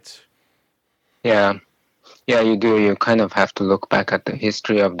Mm-hmm. periods. Yeah. Yeah, you do. You kind of have to look back at the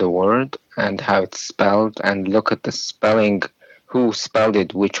history of the word and how it's spelled and look at the spelling, who spelled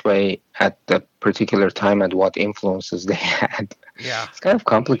it which way at the particular time and what influences they had. Yeah. It's kind of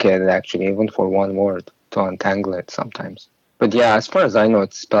complicated, actually, even for one word to untangle it sometimes. But yeah, as far as I know,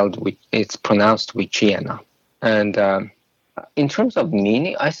 it's pronounced Wichiena. And in terms of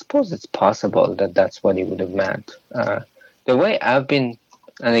meaning, I suppose it's possible that that's what he would have meant. The way I've been,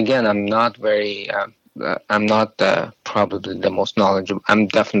 and again, I'm not probably the most knowledgeable. I'm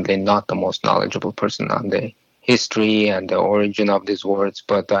definitely not the most knowledgeable person on the history and the origin of these words.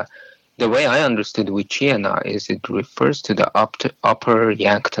 But the way I understood Wichiena is it refers to the upper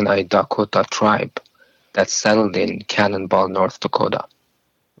Yanktonai Dakota tribe that settled in Cannonball, North Dakota.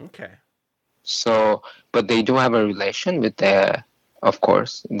 Okay. So, but they do have a relation with of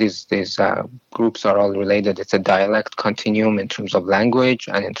course, these groups are all related. It's a dialect continuum in terms of language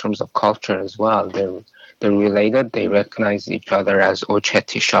and in terms of culture as well. They're related. They recognize each other as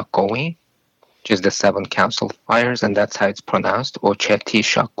Ocheti, which is the seven council fires, and that's how it's pronounced,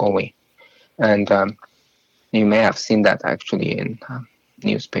 Ocheti. And you may have seen that actually in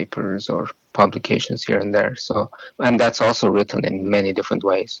newspapers or publications here and there. So, and that's also written in many different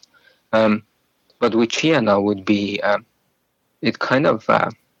ways. Um, but Wichiana would be, it kind of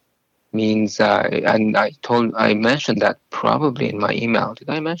means, and I mentioned that probably in my email. Did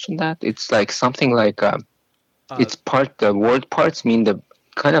I mention that? It's like something like, Uh, the word parts mean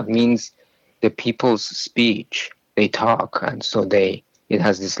kind of means the people's speech. They talk, and so it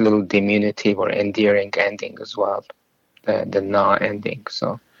has this little diminutive or endearing ending as well, the na ending.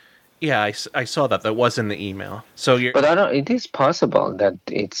 So, yeah, I saw that. That was in the email. So you're. but I don't. It is possible that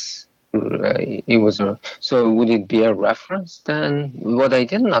it was so. Would it be a reference then? What I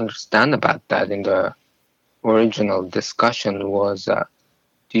didn't understand about that in the original discussion was,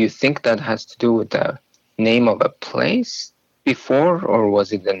 do you think that has to do with the name of a place before, or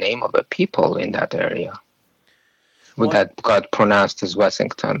was it the name of a people in that area? Would Well, that got pronounced as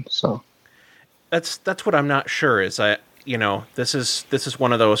Wessington? So. that's what I'm not sure. Is this is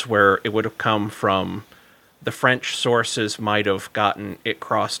one of those where it would have come from the French sources might have gotten it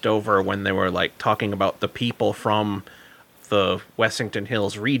crossed over when they were like talking about the people from the Wessington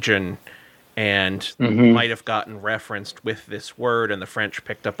Hills region and Mm-hmm. might have gotten referenced with this word and the French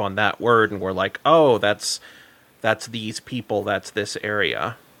picked up on that word and were like, "Oh, that's these people, that's this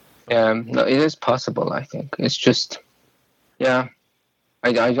area." No, it is possible. I think it's just, yeah.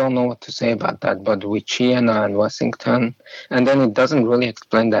 I don't know what to say about that, but with Chiena and Washington, and then it doesn't really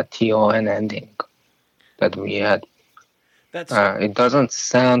explain that TON ending that we had. That's It doesn't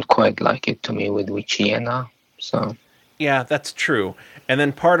sound quite like it to me with Wichiena. So. Yeah, that's true. And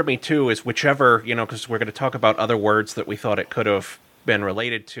then part of me too is whichever, because we're going to talk about other words that we thought it could have been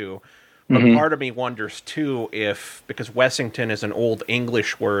related to. But Mm-hmm. part of me wonders too if, because Wessington is an old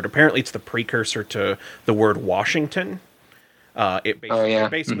English word, apparently it's the precursor to the word Washington. Oh It yeah.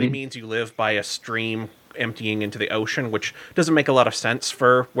 basically Mm-hmm. means you live by a stream emptying into the ocean, which doesn't make a lot of sense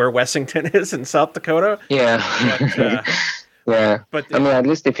for where Wessington is in South Dakota. Yeah. But Yeah. but I it, mean, at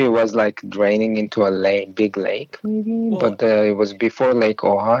least if it was like draining into a big lake, maybe. well, But it was before Lake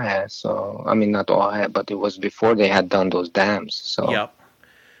Ohio, so I mean not Ohio, but it was before they had done those dams. So. yep.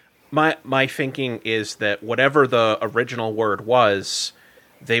 My thinking is that whatever the original word was,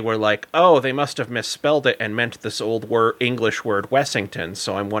 they were like, oh, they must have misspelled it and meant this old English word Wessington.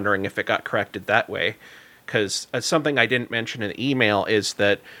 So I'm wondering if it got corrected that way. Because something I didn't mention in the email is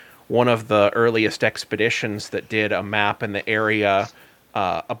that one of the earliest expeditions that did a map in the area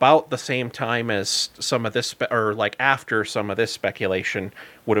about the same time as some of this, or like after some of this speculation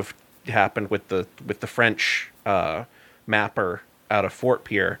would have happened with the French mapper out of Fort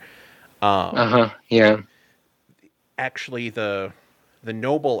Pierre. Yeah. Actually, the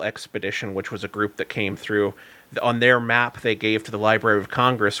Noble expedition, which was a group that came through, on their map they gave to the Library of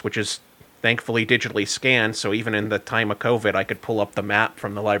Congress, which is thankfully digitally scanned, so even in the time of COVID, I could pull up the map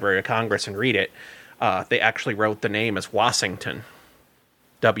from the Library of Congress and read it. They actually wrote the name as Wessington,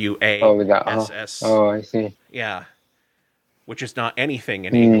 Oh, with that. Wass. Oh, I see. Yeah, which is not anything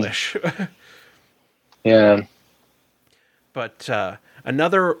in English. Yeah. But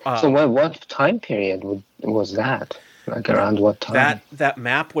another So what time period was that? Like around what time? that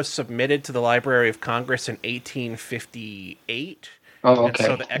map was submitted to the Library of Congress in 1858. Oh, And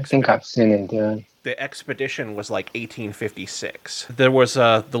so okay. I think I've seen it. Yeah. the expedition was like 1856. There was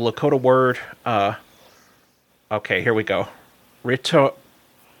the Lakota word. Okay, here we go. Rito,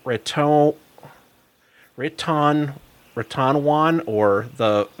 Rito, Ritonwan, or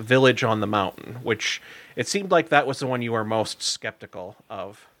the village on the mountain, which it seemed like that was the one you were most skeptical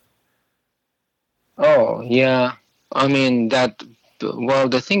of. Oh, yeah. I mean that. Well,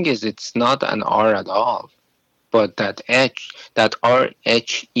 the thing is, it's not an R at all, but that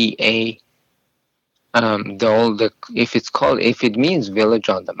RHEA. If it means village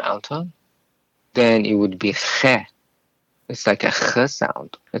on the mountain, then it would be che. It's like a ch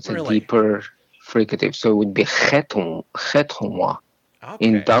sound. It's a Really? deeper fricative, so it would be chetonwa. Okay.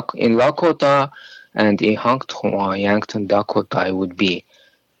 In Lakota and in Yankton, Dakota, it would be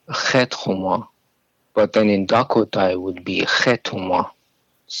chetonwa. But then in Dakota, it would be chetonwa.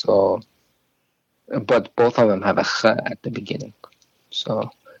 So, but both of them have a ch at the beginning.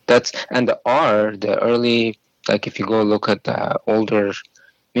 So and the R, the early, like if you go look at the older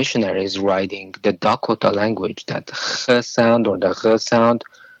missionaries writing the Dakota language, that ch sound or the ch sound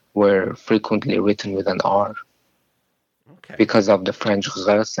were frequently written with an R. Okay. Because of the French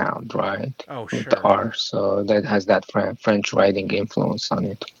ch sound, right? Oh, with sure. the R, so that has that French writing influence on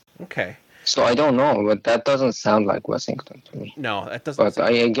it. Okay. So I don't know, but that doesn't sound like Wessington to me. No, that doesn't. But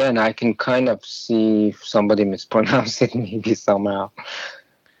I can kind of see if somebody mispronounced it maybe somehow.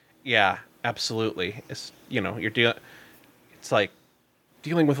 Yeah, absolutely. It's it's like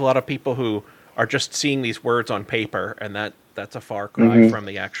dealing with a lot of people who are just seeing these words on paper, and that's a far cry from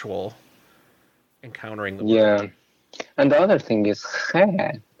the actual encountering the word. Yeah. And the other thing is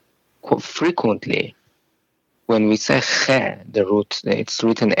frequently when we say the root, it's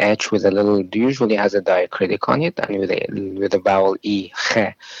written H with a little, usually has a diacritic on it, and with a vowel E,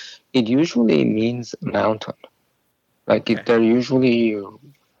 it usually means mountain. Like they're usually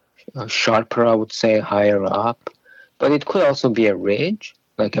sharper, I would say, higher up, but it could also be a ridge,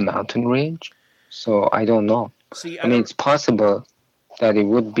 like a mountain ridge. So I don't know. See, I mean, it's possible that it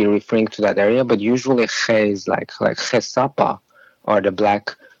would be referring to that area, but usually is like Chesapa, or the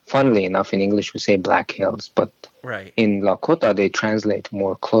black. Funnily enough, in English we say Black Hills, but in Lakota they translate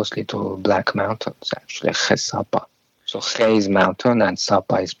more closely to Black Mountains, actually, Chesapa. So Che is mountain and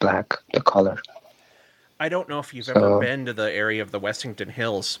Sapa is black, the color. I don't know if you've ever been to the area of the Wessington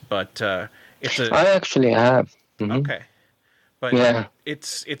Hills, but it's a... I actually have. Mm-hmm. Okay. But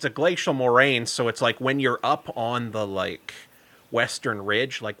it's a glacial moraine, so it's like when you're up on the western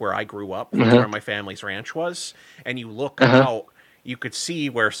ridge, like where I grew up, that's where my family's ranch was, and you look out, you could see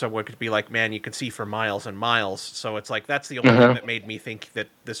where someone could be like, man, you can see for miles and miles. So it's like, that's the only thing that made me think that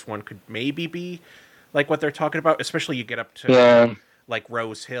this one could maybe be like what they're talking about, especially you get up to like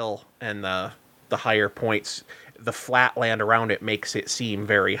Rose Hill and the higher points. The flat land around it makes it seem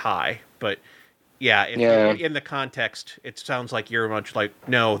very high. But in the context, it sounds like you're much like,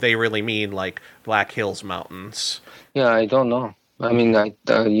 no, they really mean like Black Hills Mountains. Yeah, I don't know. I mean,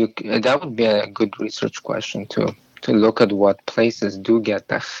 that would be a good research question too, to look at what places do get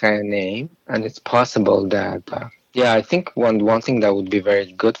the Khe name. And it's possible that, I think one thing that would be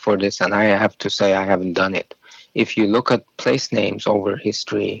very good for this, and I have to say I haven't done it, if you look at place names over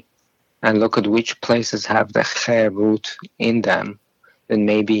history and look at which places have the Khe root in them, then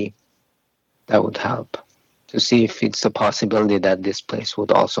maybe that would help to see if it's a possibility that this place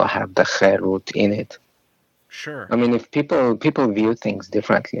would also have the Khe root in it. Sure. I mean, if people view things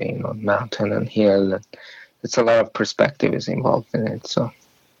differently, mountain and hill, it's a lot of perspective is involved in it. So.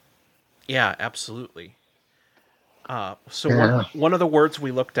 Yeah, absolutely. One of the words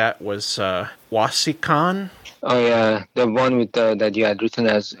we looked at was Washicon. Oh yeah, the one with that you had written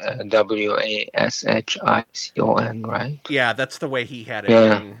as Washicon, right? Yeah, that's the way he had it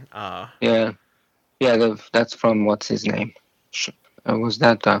written. That's from what's his name? Was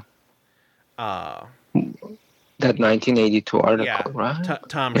that Uh, That 1982 yeah, article, right?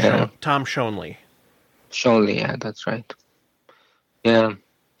 Tom Yeah, Shonley. surely, yeah, that's right. Yeah.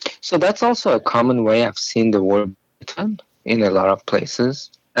 So that's also a common way I've seen the word written in a lot of places.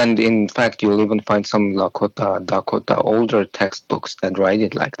 And in fact, you'll even find some Dakota older textbooks that write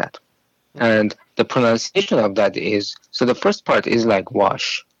it like that. And the pronunciation of that is, so the first part is like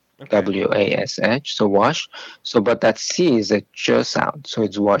wash, Okay. W-A-S-H, so wash. So, but that C is a ch sound, so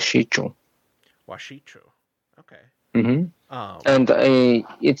it's washichu. Washichu. Okay. Hmm. Um, And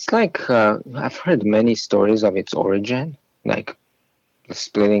it's like, I've heard many stories of its origin, like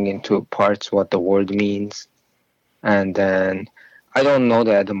splitting into parts what the word means. And then I don't know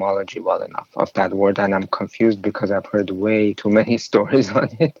the etymology well enough of that word, and I'm confused because I've heard way too many stories on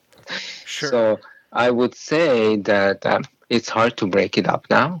it. sure. So I would say that it's hard to break it up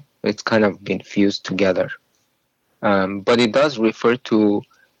now. It's kind of been fused together. But it does refer to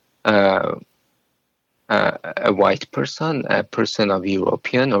uh, a white person, a person of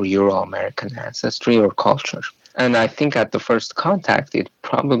European or Euro American ancestry or culture. And I think at the first contact, it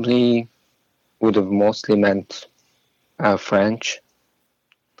probably would have mostly meant French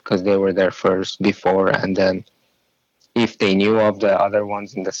because they were there first before, and then if they knew of the other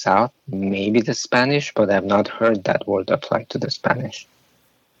ones in the south, maybe the Spanish, but I've not heard that word applied to the Spanish.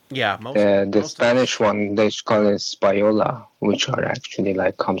 Yeah, The most of Spanish this. one they call it spayola, which are actually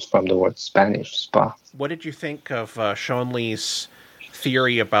like comes from the word Spanish spa. What did you think of Shonley's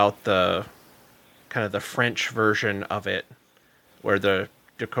theory about the kind of the French version of it, where the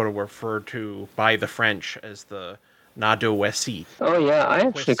Dakota were referred to by the French as the Nadowesi? Oh yeah, I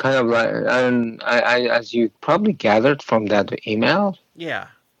actually kind of like, and I as you probably gathered from that email, Yeah.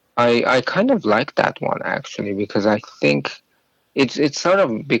 I kind of like that one actually because I think it's sort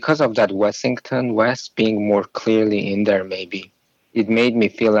of because of that Wessington West being more clearly in there. Maybe it made me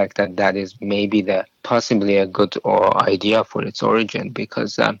feel like that is maybe the possibly a good idea for its origin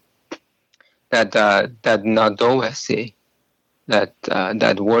because that Nadowesi,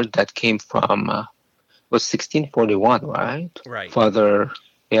 that word that came from was 1641, right? Right. Father,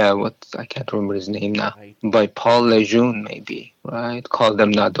 yeah, what I can't remember his name now. I. By Paul Lejeune, maybe, right? Called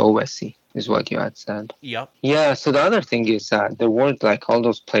them Nadowesi, is what you had said. Yep. Yeah, so the other thing is the word, like all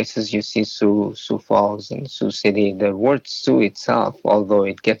those places you see Sioux Falls and Sioux City, the word Sioux itself, although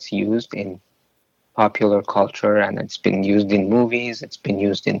it gets used in popular culture and it's been used in movies, it's been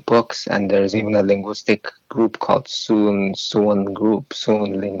used in books, and there's even a linguistic group called Siouan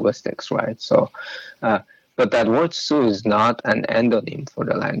linguistics, right? So, uh, but that word Sioux is not an endonym for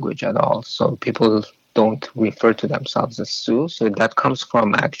the language at all. So people don't refer to themselves as Sioux. So that comes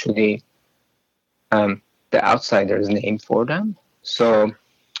from actually the outsider's name for them. So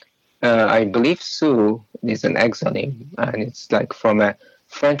Sure. I believe Sioux is an exonym, and it's like from a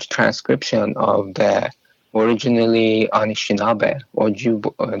French transcription of the originally Anishinaabe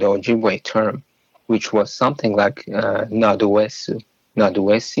the Ojibwe term, which was something like Naduesu,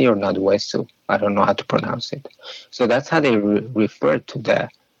 Naduesi or Naduesu. I don't know how to pronounce it. So that's how they referred to the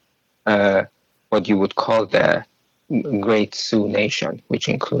what you would call the Great Sioux Nation, which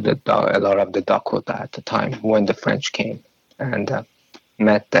included a lot of the Dakota at the time when the French came and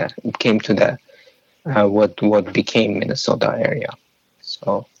came to the what became Minnesota area.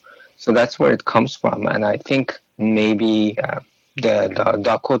 So so that's where it comes from, and I think maybe the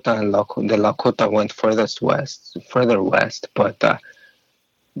Dakota and the Lakota went further west, but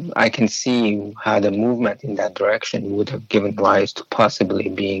I can see how the movement in that direction would have given rise to possibly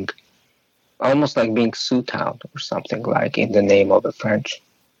being almost like being Sioux Town or something like in the name of a French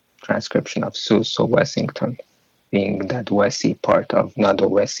transcription of Sioux, so Wessington being that Wessie part of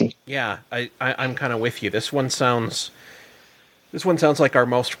Nadowesi. Yeah. I'm kind of with you. This one sounds like our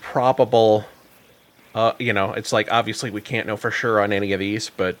most probable. It's like obviously we can't know for sure on any of these,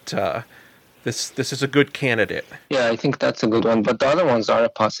 but this is a good candidate. Yeah, I think that's a good one. But the other ones are a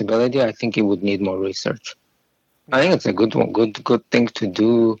possibility. I think it would need more research. I think Yeah. it's a good one, good thing to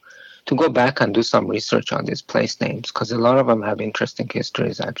do, to go back and do some research on these place names because a lot of them have interesting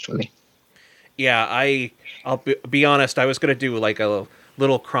histories actually. Yeah, I'll be honest. I was gonna do like a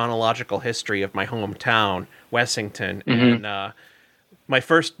little chronological history of my hometown, Wessington, Hmm. and my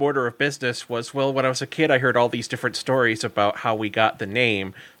first order of business was, well, when I was a kid, I heard all these different stories about how we got the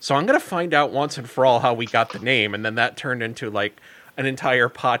name. So I'm gonna find out once and for all how we got the name, and then that turned into like an entire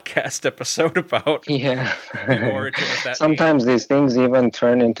podcast episode about Yeah. the origin of that name. Sometimes these things even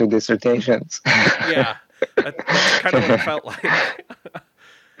turn into dissertations. Yeah, that's kind of what it felt like.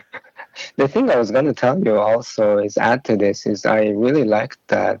 The thing I was going to tell you also is add to this is I really liked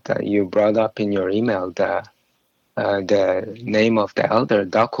that you brought up in your email the name of the elder,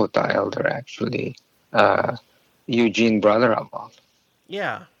 Dakota elder, actually, uh, Eugene Brother of all.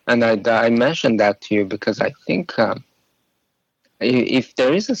 Yeah. And I mentioned that to you because I think if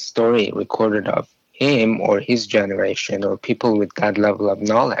there is a story recorded of him or his generation or people with that level of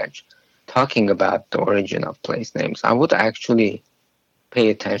knowledge talking about the origin of place names, I would actually pay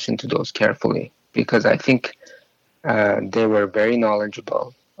attention to those carefully because I think they were very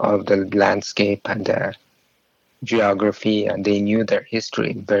knowledgeable of the landscape and the geography, and they knew their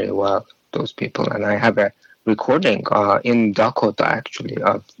history very well, those people. And I have a recording in Dakota, actually,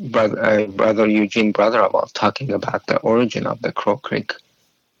 of brother Eugene Brotherable talking about the origin of the Crow Creek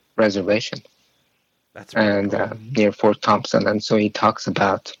Reservation That's pretty and cool. near Fort Thompson. And so he talks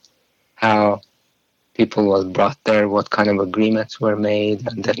about how people were brought there, what kind of agreements were made,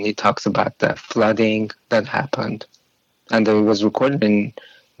 and then he talks about the flooding that happened. And it was recorded in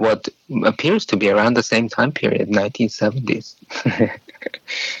what appears to be around the same time period, 1970s.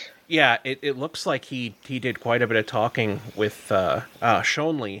 Yeah, it looks like he did quite a bit of talking with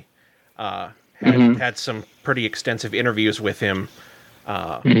Shonley. Hmm. Had some pretty extensive interviews with him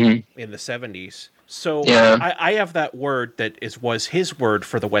Hmm. in the 70s. So Yeah, I have that word that was his word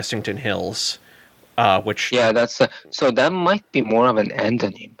for the Wessington Hills, which yeah, so that might be more of an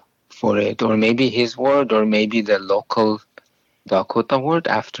endonym for it, or maybe his word, or maybe the local Dakota word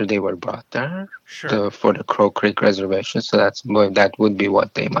after they were brought there, sure, for the Crow Creek Reservation. So that would be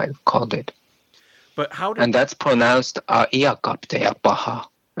what they might have called it. but how did And that's pronounced Iakapteapaha.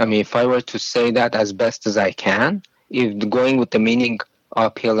 I mean, if I were to say that as best as I can, if going with the meaning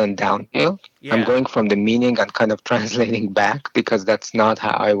uphill and downhill, I'm yeah. going from the meaning and kind of translating back because that's not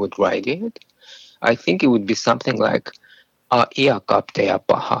how I would write it. I think it would be something like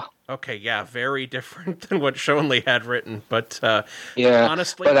Iakapteapaha. Okay, yeah, very different than what Shonley had written. But Yeah, but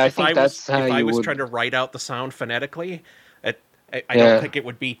honestly, I think that's how if I you was would. trying to write out the sound phonetically, I don't Yeah, think it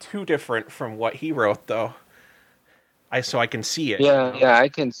would be too different from what he wrote, though. So I can see it, you yeah, know. yeah. I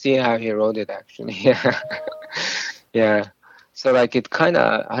can see how he wrote it actually. Yeah, yeah. So like it kind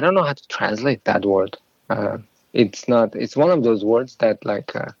of, I don't know how to translate that word. Uh, it's not. It's one of those words that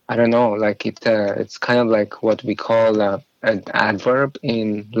like I don't know. Like it's kind of like what we call an adverb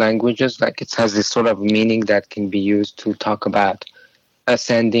in languages. Like it has this sort of meaning that can be used to talk about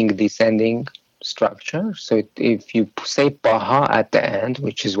ascending, descending structure. So if you say Baha at the end,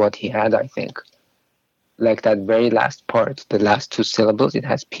 which is what he had, I think, like that very last part, the last two syllables, it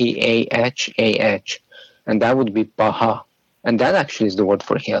has P-A-H-A-H, and that would be Baha. And that actually is the word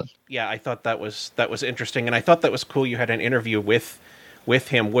for hill. Yeah, I thought that was interesting, and I thought that was cool. You had an interview with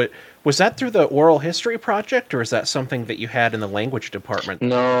him. What was that through the oral history project, or is that something that you had in the language department?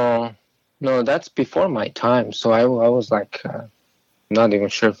 No, no, that's before my time. So I was like not even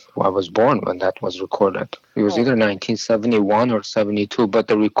sure if I was born when that was recorded. It was Oh, either 1971 or 72, but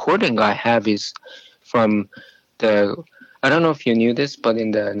the recording I have is from the, I don't know if you knew this, but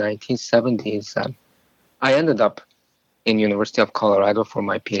in the 1970s, I ended up in University of Colorado for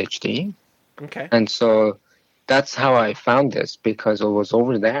my PhD. okay. And so that's how I found this because it was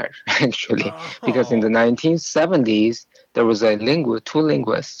over there, actually. Because in the Oh, 1970s, there was two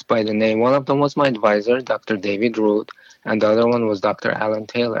linguists by the name. One of them was my advisor, Dr. David Root, and the other one was Dr. Alan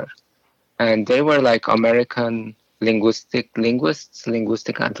Taylor. And they were like American linguistic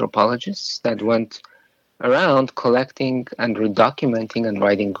anthropologists that went around collecting and documenting and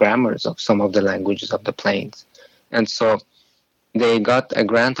writing grammars of some of the languages of the plains. And so they got a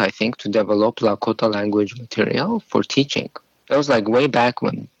grant, I think, to develop Lakota language material for teaching. That was like way back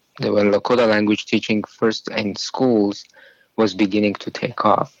when Lakota language teaching first in schools was beginning to take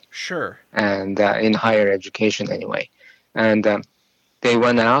off, sure. and in higher education anyway. And they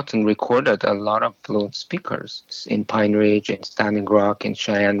went out and recorded a lot of fluent speakers in Pine Ridge, in Standing Rock, in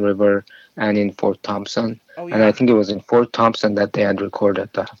Cheyenne River, and in Fort Thompson. Oh And I yeah. think it was in Fort Thompson that they had recorded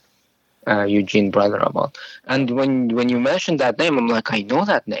Eugene Brotherable. Oh, And when you mentioned that name, I'm like, I know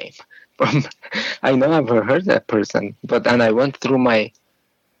that name from. I know I've heard that person, but then I went through my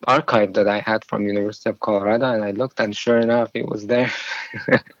archive that I had from University of Colorado, and I looked, and sure enough, it was there.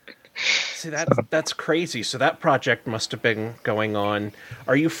 see, So that's crazy. So that project must have been going on.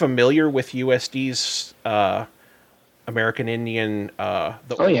 Are you familiar with USD's American Indian, the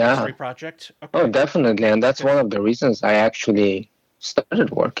oh Oral yeah, History Project? oh Okay, definitely, and that's one because of the reasons I actually started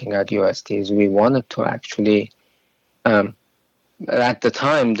working at UST. Is we wanted to actually, um, at the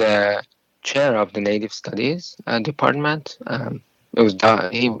time, the chair of the Native Studies department. It was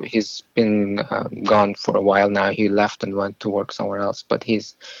he's been gone for a while now. He left and went to work somewhere else. But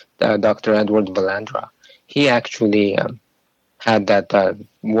he's Dr. Edward Valandra. He actually had that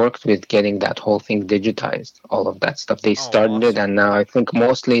worked with getting that whole thing digitized, all of that stuff. They Oh, started it, and awesome. now I think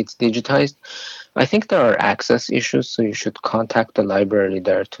mostly it's digitized. I think there are access issues, so you should contact the library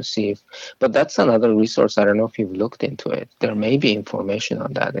there to see if. But that's another resource. I don't know if you've looked into it. There may be information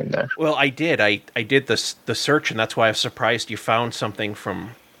on that in there. Well, I did. I did the search, and that's why I was surprised you found something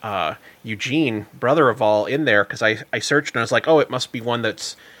from Eugene, brother of all, in there, because I searched and I was like, oh, it must be one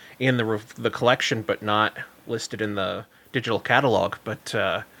that's in the collection, but not listed in the digital catalog. But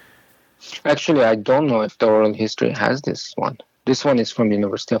Actually, I don't know if the oral history has this one. This one is from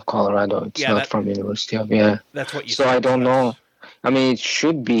University of Colorado. It's yeah, not from University of, yeah. that's what you So I said. So don't know. that's I mean, it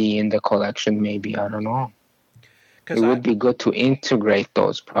should be in the collection, maybe. I don't know. It because I would be good to integrate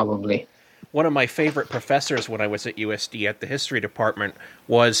those, probably. one of my favorite professors when I was at USD at the history department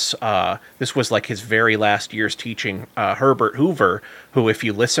was this was like his very last year's teaching, Herbert Hoover, who, if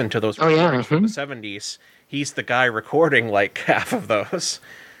you listen to those Oh, yeah. recordings from the 70s, he's the guy recording like half of those.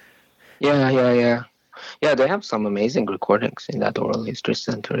 Yeah, yeah, yeah. Yeah, they have some amazing recordings in that Oral History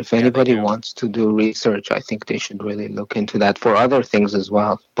Center. If Yeah, they anybody do. wants to do research, I think they should really look into that for other things as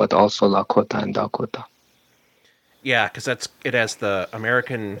well, but also Lakota and Dakota. Yeah, because it has the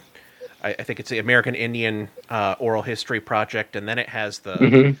American, I think it's the American Indian Oral History Project, and then it has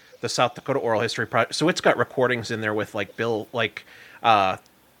Hmm. the South Dakota Oral History Project. So it's got recordings in there with like Bill, like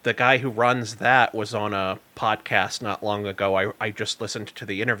the guy who runs that was on a podcast not long ago. I just listened to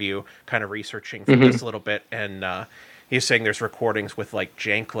the interview, kind of researching for Hmm. this a little bit, and he's saying there's recordings with like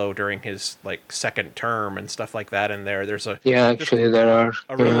Janklow during his like second term and stuff like that in there. There's a Yeah, just actually, there are.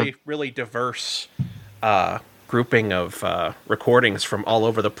 a Yeah, really diverse grouping of recordings from all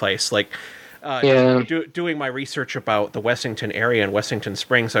over the place. Like yeah. doing my research about the Wessington area and Wessington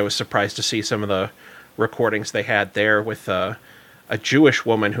Springs, I was surprised to see some of the recordings they had there with a Jewish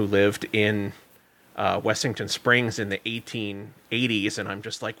woman who lived in Wessington Springs in the 1880s, and I'm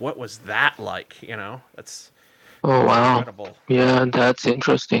just like, what was that like? You know, Oh, that's wow. incredible. Yeah, that's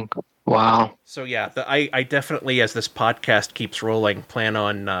interesting. Wow. So yeah, I definitely, as this podcast keeps rolling, plan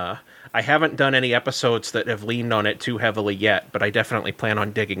on. I haven't done any episodes that have leaned on it too heavily yet, but I definitely plan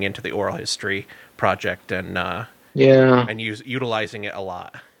on digging into the oral history project Yeah. and utilizing it a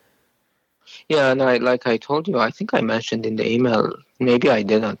lot. Yeah, and like I told you, I think I mentioned in the email, maybe I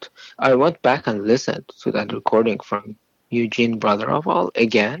didn't. I went back and listened to that recording from Eugene Brotherall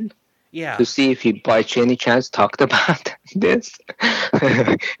again Yeah, to see if he by any chance talked about this.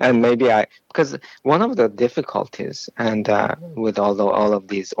 And maybe because one of the difficulties, and with all of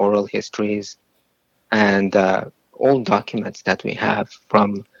these oral histories and old documents that we have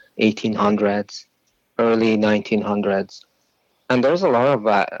from 1800s, early 1900s, and there's a lot of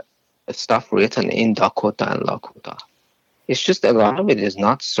stuff written in Dakota and Lakota. It's just a lot of it is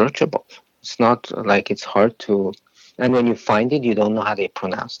not searchable. It's not like it's hard to, and when you find it, you don't know how they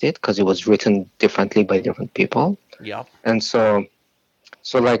pronounced it because it was written differently by different people. yep, And so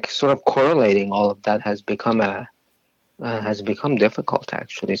like sort of correlating all of that has become difficult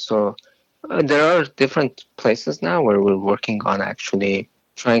actually. So there are different places now where we're working on actually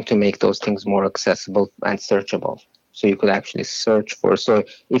trying to make those things more accessible and searchable. So you could actually search for. So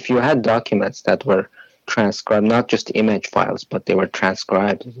if you had documents that were transcribed, not just image files, but they were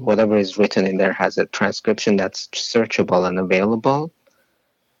transcribed, whatever is written in there has a transcription that's searchable and available,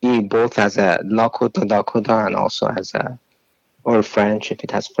 both as a Lakota Dakota and also as a, or French if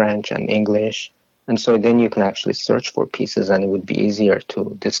it has French and English. And so then you can actually search for pieces and it would be easier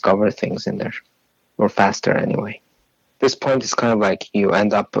to discover things in there, or faster anyway. This point is kind of like you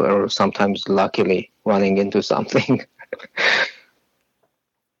end up, or sometimes luckily, running into something.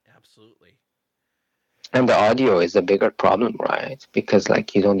 absolutely. And the audio is a bigger problem, right? Because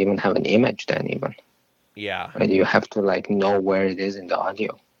like you don't even have an image then even. Yeah, Right? You have to like know where it is in the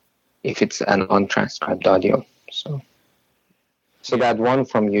audio if it's an untranscribed audio. So yeah. that one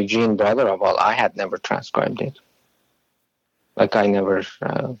from Eugene Brother of all, I had never transcribed it. Like I never,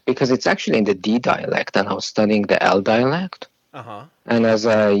 because it's actually in the D dialect, and I was studying the L dialect. Uh huh. And as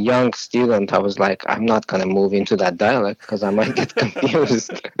a young student, I was like, I'm not gonna move into that dialect because I might get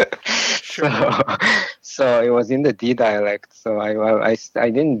confused. so, Sure. so it was in the D dialect. So I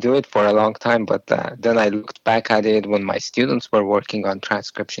didn't do it for a long time, but then I looked back at it when my students were working on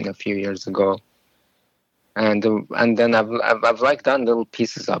transcription a few years ago, and then I've like done little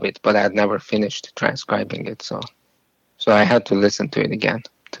pieces of it, but I had never finished transcribing it. So I had to listen to it again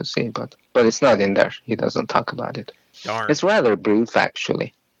to see, but it's not in there. He doesn't talk about it. Darn. It's rather brief,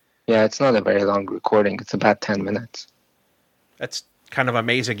 actually. Yeah, it's not a very long recording. It's about 10 minutes. That's kind of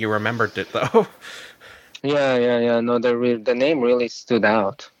amazing you remembered it though. Yeah, yeah, yeah. No, the name really stood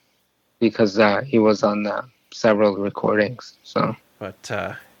out because he was on. several recordings. So,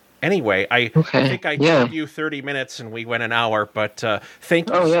 But anyway, I okay, think I yeah. told you 30 minutes and we went an hour, but thank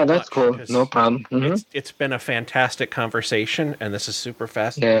you Oh, so yeah, that's much cool. No because problem. it's been a fantastic conversation and this is super Yeah.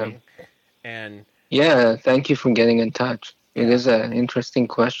 fascinating. And Yeah, thank you for getting in touch. It yeah, is an interesting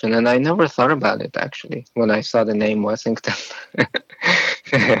question, and I never thought about it actually when I saw the name Wessington.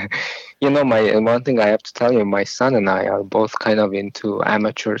 My one thing I have to tell you, my son and I are both kind of into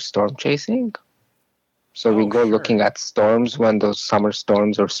amateur storm chasing. So we oh, go sure. looking at storms when those summer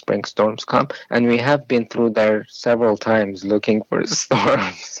storms or spring storms come, and we have been through there several times looking for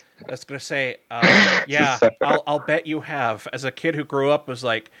storms. I was gonna say, yeah, So, I'll bet you have. As a kid who grew up, was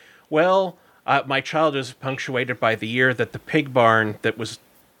like, well, my childhood is punctuated by the year that the pig barn that was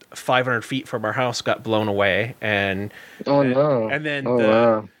 500 feet from our house got blown away, and oh then no! and then Oh the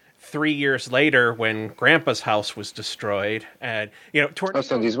wow! 3 years later when Grandpa's house was destroyed, and Oh,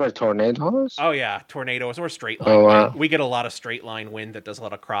 so tornadoes. these were tornadoes? Oh yeah, tornadoes or straight line Oh wind. wow! We get a lot of straight line wind that does a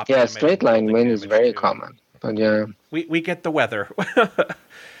lot of crop Yeah, damage straight and line building wind is damage very too. common, but yeah, We get the weather.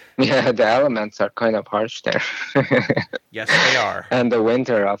 yeah, the elements are kind of harsh there, Yes, they are. and the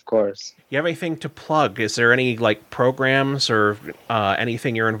winter, of course. You have anything to plug? Is there any like programs or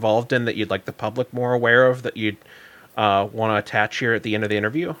anything you're involved in that you'd like the public more aware of that you'd want to attach here at the end of the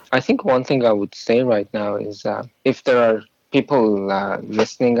interview? I think one thing I would say right now is if there are people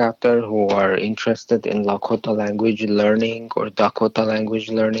listening out there who are interested in Lakota language learning or Dakota language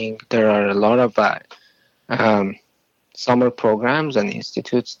learning, there are a lot of um, summer programs and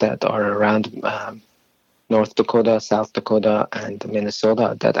institutes that are around North Dakota, South Dakota, and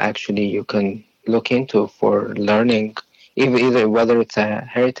Minnesota that actually you can look into for learning, either whether it's a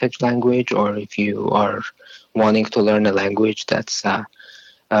heritage language or if you are wanting to learn a language that's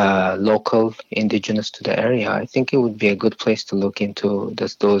local, indigenous to the area. I think it would be a good place to look into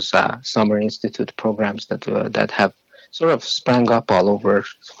those summer institute programs that have sort of sprang up all over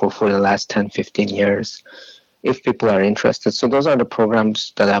for the last 10, 15 years if people are interested. So those are the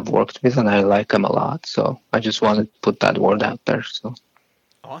programs that I've worked with and I like them a lot. So I just wanted to put that word out there. So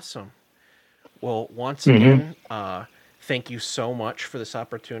Awesome. Well, once hmm again, thank you so much for this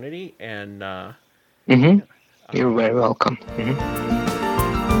opportunity, and hmm uh, you're very welcome.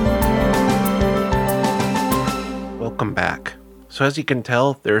 welcome back. So as you can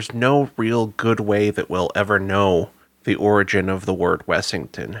tell, there's no real good way that we'll ever know the origin of the word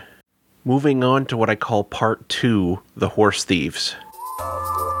Wessington. Moving on to what I call part 2, the horse thieves.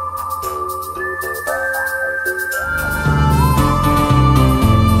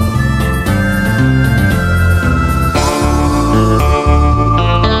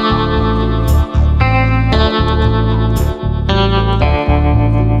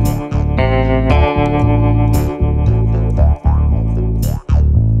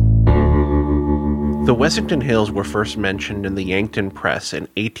 The Wessington Hills were first mentioned in the Yankton Press in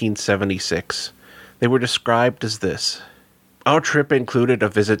 1876. They were described as this. Our trip included a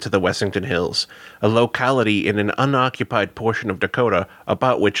visit to the Wessington Hills, a locality in an unoccupied portion of Dakota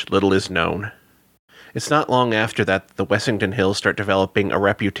about which little is known. It's not long after that the Wessington Hills start developing a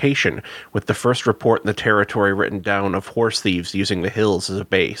reputation, with the first report in the territory written down of horse thieves using the hills as a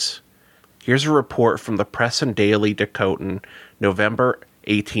base. Here's a report from the Press and Daily Dakotan, November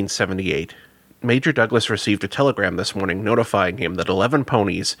 1878. Major Douglas received a telegram this morning notifying him that 11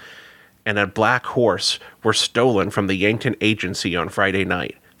 ponies and a black horse were stolen from the Yankton Agency on Friday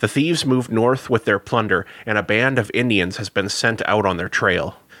night. The thieves moved north with their plunder, and a band of Indians has been sent out on their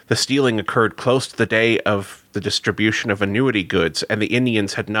trail. The stealing occurred close to the day of the distribution of annuity goods, and the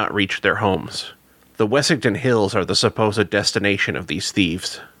Indians had not reached their homes. The Wessington Hills are the supposed destination of these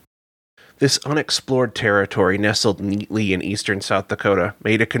thieves. This unexplored territory, nestled neatly in eastern South Dakota,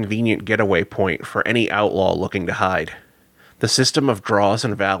 made a convenient getaway point for any outlaw looking to hide. The system of draws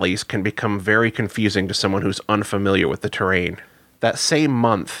and valleys can become very confusing to someone who's unfamiliar with the terrain. That same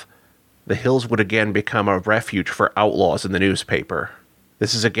month, the hills would again become a refuge for outlaws in the newspaper.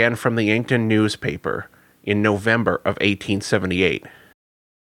 This is again from the Yankton newspaper in November of 1878.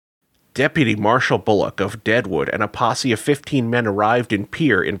 Deputy Marshal Bullock of Deadwood and a posse of 15 men arrived in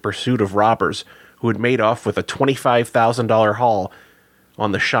Pierre in pursuit of robbers who had made off with a $25,000 haul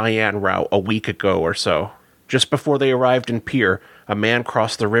on the Cheyenne route a week ago or so. Just before they arrived in Pierre, a man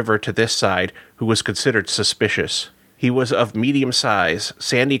crossed the river to this side who was considered suspicious. He was of medium size,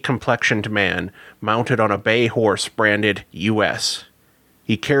 sandy-complexioned man, mounted on a bay horse branded U.S.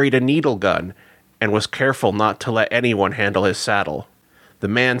 He carried a needle gun and was careful not to let anyone handle his saddle. The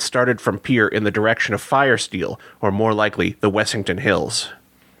man started from Pierre in the direction of Firesteel, or more likely, the Wessington Hills.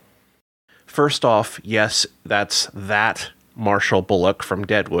 First off, yes, that's that Marshal Bullock from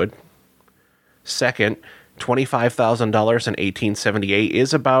Deadwood. Second, $25,000 in 1878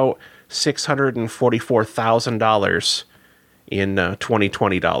 is about $644,000 in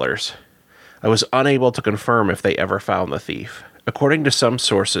 2020 dollars. I was unable to confirm if they ever found the thief. According to some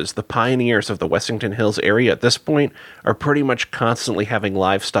sources, the pioneers of the Wessington Hills area at this point are pretty much constantly having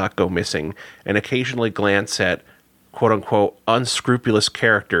livestock go missing and occasionally glance at quote-unquote unscrupulous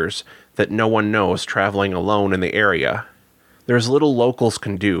characters that no one knows traveling alone in the area. There's little locals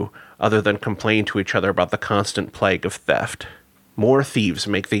can do other than complain to each other about the constant plague of theft. More thieves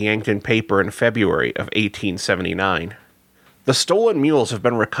make the Yankton paper in February of 1879. The stolen mules have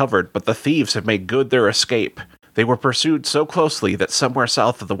been recovered, but the thieves have made good their escape. They were pursued so closely that somewhere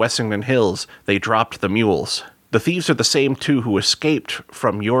south of the Wessington Hills, they dropped the mules. The thieves are the same two who escaped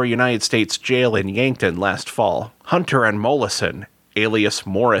from your United States jail in Yankton last fall, Hunter and Mollison, alias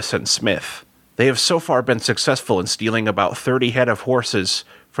Morris and Smith. They have so far been successful in stealing about 30 head of horses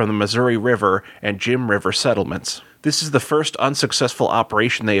from the Missouri River and Jim River settlements. This is the first unsuccessful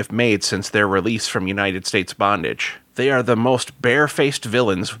operation they have made since their release from United States bondage. They are the most bare-faced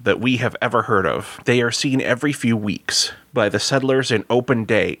villains that we have ever heard of. They are seen every few weeks by the settlers in open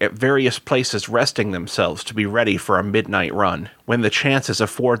day at various places resting themselves to be ready for a midnight run, when the chances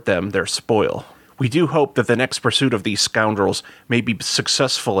afford them their spoil. We do hope that the next pursuit of these scoundrels may be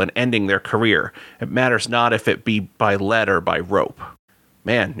successful in ending their career. It matters not if it be by lead or by rope.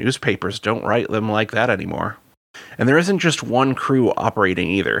 Man, newspapers don't write them like that anymore. And there isn't just one crew operating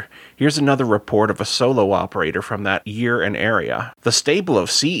either. Here's another report of a solo operator from that year and area. The stable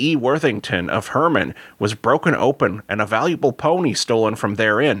of C.E. Worthington of Herman was broken open and a valuable pony stolen from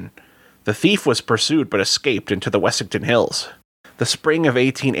therein. The thief was pursued but escaped into the Wessington Hills. The spring of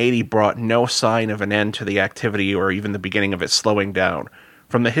 1880 brought no sign of an end to the activity or even the beginning of it slowing down.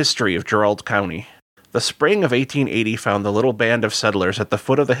 From the history of Gerald County. The spring of 1880 found the little band of settlers at the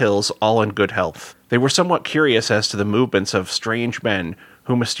foot of the hills all in good health. They were somewhat curious as to the movements of strange men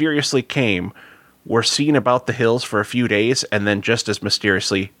who mysteriously came, were seen about the hills for a few days, and then just as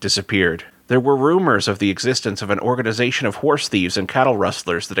mysteriously disappeared. There were rumors of the existence of an organization of horse thieves and cattle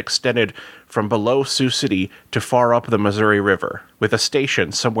rustlers that extended from below Sioux City to far up the Missouri River, with a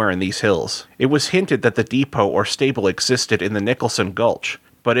station somewhere in these hills. It was hinted that the depot or stable existed in the Nicholson Gulch,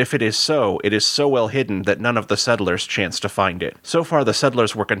 but if it is so well hidden that none of the settlers chanced to find it. So far, the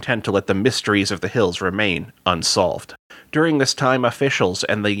settlers were content to let the mysteries of the hills remain unsolved. During this time, officials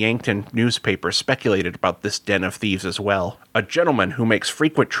and the Yankton newspaper speculated about this den of thieves as well. A gentleman who makes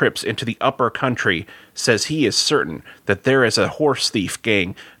frequent trips into the upper country says he is certain that there is a horse thief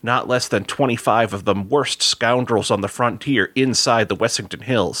gang, not less than 25 of the worst scoundrels on the frontier inside the Wessington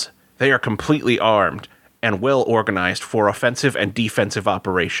Hills. They are completely armed and well organized for offensive and defensive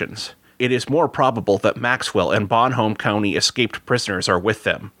operations. It is more probable that Maxwell and Bonhomme County escaped prisoners are with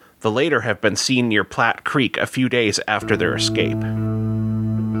them. The latter have been seen near Platte Creek a few days after their escape.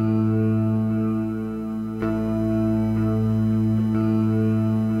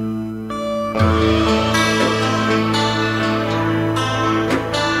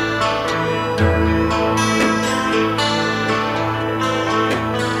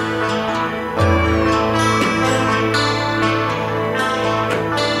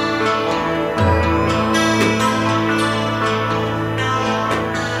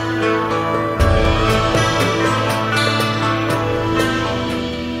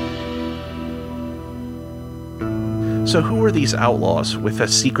 So who are these outlaws with a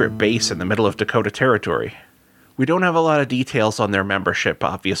secret base in the middle of Dakota Territory? We don't have a lot of details on their membership.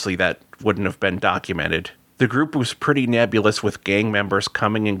 Obviously, that wouldn't have been documented. The group was pretty nebulous, with gang members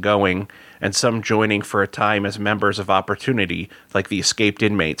coming and going, and some joining for a time as members of opportunity, like the escaped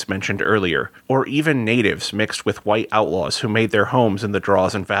inmates mentioned earlier, or even natives mixed with white outlaws who made their homes in the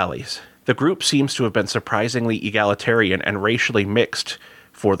draws and valleys. The group seems to have been surprisingly egalitarian and racially mixed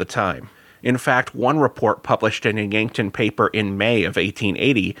for the time. In fact, one report published in a Yankton paper in May of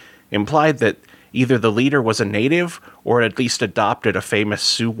 1880 implied that either the leader was a native or at least adopted a famous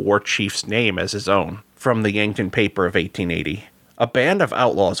Sioux war chief's name as his own, from the Yankton paper of 1880. A band of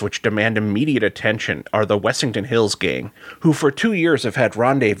outlaws which demand immediate attention are the Wessington Hills gang, who for 2 years have had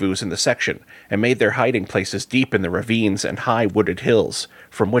rendezvous in the section and made their hiding places deep in the ravines and high wooded hills,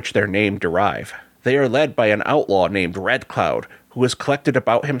 from which their name derive. They are led by an outlaw named Red Cloud, who has collected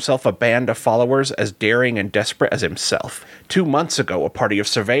about himself a band of followers as daring and desperate as himself. 2 months ago, a party of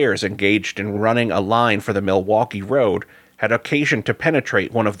surveyors engaged in running a line for the Milwaukee Road had occasion to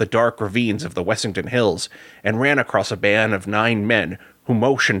penetrate one of the dark ravines of the Wessington Hills and ran across a band of 9 men who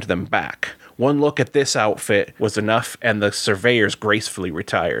motioned them back. One look at this outfit was enough, and the surveyors gracefully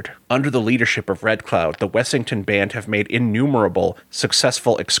retired. Under the leadership of Red Cloud, the Wessington Band have made innumerable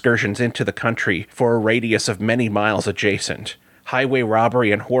successful excursions into the country for a radius of many miles adjacent, highway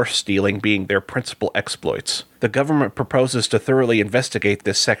robbery and horse stealing being their principal exploits. The government proposes to thoroughly investigate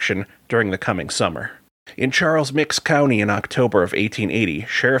this section during the coming summer. In Charles Mix County in October of 1880,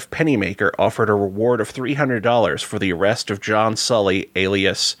 Sheriff Pennymaker offered a reward of $300 for the arrest of John Sully,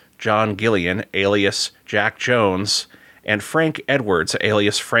 alias John Gillian, alias Jack Jones, and Frank Edwards,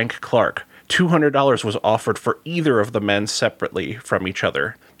 alias Frank Clark. $200 was offered for either of the men separately from each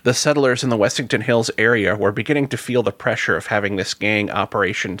other. The settlers in the Wessington Hills area were beginning to feel the pressure of having this gang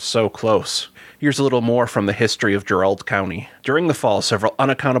operation so close. Here's a little more from the history of Gerald County. During the fall, several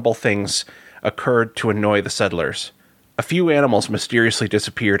unaccountable things occurred to annoy the settlers. A few animals mysteriously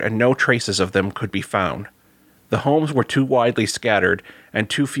disappeared, and no traces of them could be found. The homes were too widely scattered and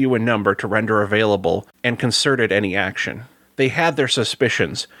too few in number to render available and concerted any action. They had their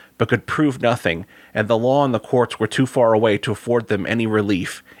suspicions, but could prove nothing, and the law and the courts were too far away to afford them any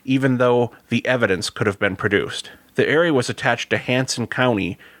relief, even though the evidence could have been produced. The area was attached to Hanson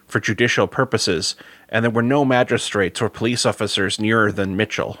County for judicial purposes, and there were no magistrates or police officers nearer than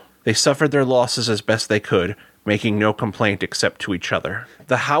Mitchell. They suffered their losses as best they could, making no complaint except to each other.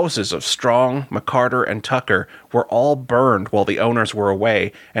 The houses of Strong, McCarter, and Tucker were all burned while the owners were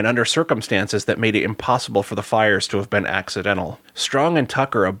away, and under circumstances that made it impossible for the fires to have been accidental. Strong and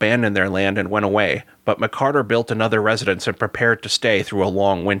Tucker abandoned their land and went away, but McCarter built another residence and prepared to stay through a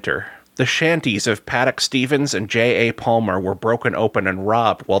long winter. The shanties of Paddock Stevens and J.A. Palmer were broken open and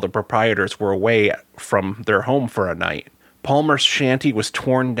robbed while the proprietors were away from their home for a night. Palmer's shanty was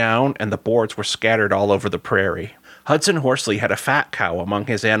torn down, and the boards were scattered all over the prairie. Hudson Horsley had a fat cow among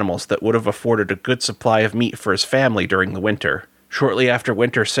his animals that would have afforded a good supply of meat for his family during the winter. Shortly after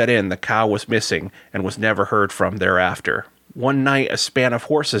winter set in, the cow was missing and was never heard from thereafter. One night, a span of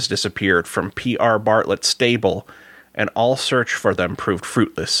horses disappeared from P.R. Bartlett's stable, and all search for them proved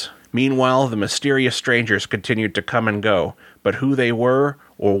fruitless. Meanwhile, the mysterious strangers continued to come and go, but who they were,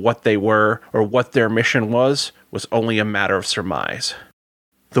 or what their mission was only a matter of surmise.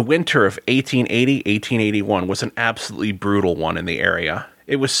 The winter of 1880-1881 was an absolutely brutal one in the area.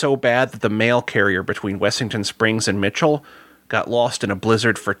 It was so bad that the mail carrier between Wessington Springs and Mitchell got lost in a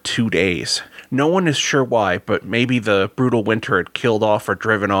blizzard for 2 days. No one is sure why, but maybe the brutal winter had killed off or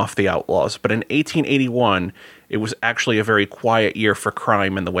driven off the outlaws. But in 1881, it was actually a very quiet year for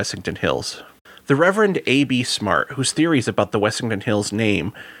crime in the Wessington Hills. The Reverend A.B. Smart, whose theories about the Wessington Hills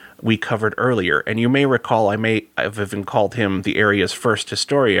name we covered earlier, and you may recall I may have even called him the area's first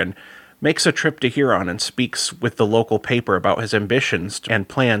historian, makes a trip to Huron and speaks with the local paper about his ambitions and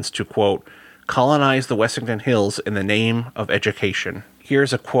plans to, quote, colonize the Wessington Hills in the name of education.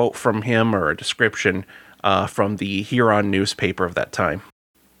 Here's a quote from him, or a description from the Huron newspaper of that time.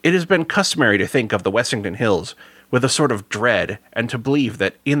 It has been customary to think of the Wessington Hills with a sort of dread, and to believe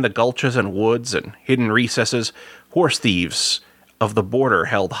that in the gulches and woods and hidden recesses, horse thieves of the border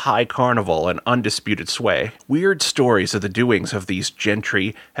held high carnival and undisputed sway. Weird stories of the doings of these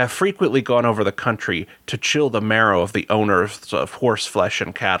gentry have frequently gone over the country to chill the marrow of the owners of horse flesh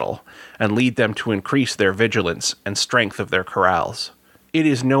and cattle, and lead them to increase their vigilance and strength of their corrals. It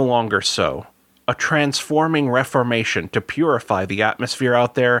is no longer so. A transforming reformation to purify the atmosphere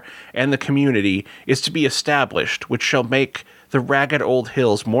out there and the community is to be established, which shall make the ragged old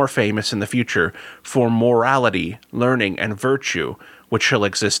hills more famous in the future for morality, learning, and virtue, which shall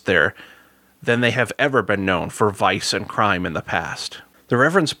exist there, than they have ever been known for vice and crime in the past. The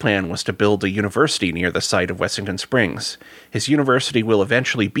Reverend's plan was to build a university near the site of Wessington Springs. His university will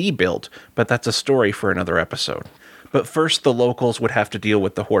eventually be built, but that's a story for another episode. But first, the locals would have to deal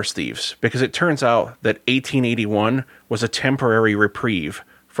with the horse thieves, because it turns out that 1881 was a temporary reprieve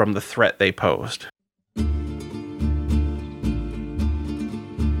from the threat they posed.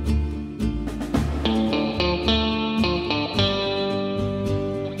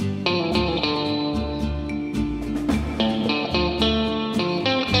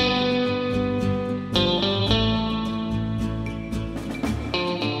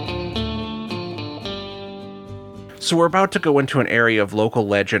 So we're about to go into an area of local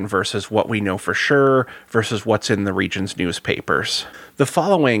legend versus what we know for sure versus what's in the region's newspapers. The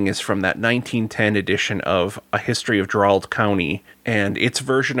following is from that 1910 edition of A History of Gerald County, and its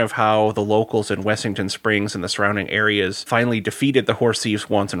version of how the locals in Wessington Springs and the surrounding areas finally defeated the horse thieves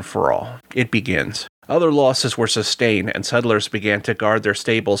once and for all. It begins. Other losses were sustained, and settlers began to guard their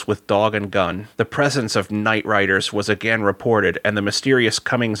stables with dog and gun. The presence of night riders was again reported, and the mysterious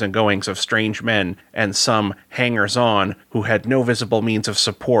comings and goings of strange men and some hangers-on who had no visible means of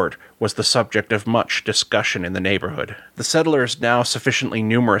support was the subject of much discussion in the neighborhood. The settlers, now sufficiently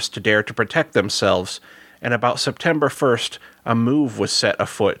numerous to dare to protect themselves, and about September 1st, a move was set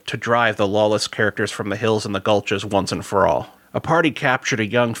afoot to drive the lawless characters from the hills and the gulches once and for all. A party captured a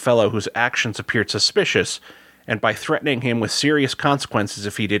young fellow whose actions appeared suspicious, and by threatening him with serious consequences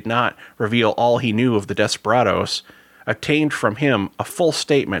if he did not reveal all he knew of the desperados, obtained from him a full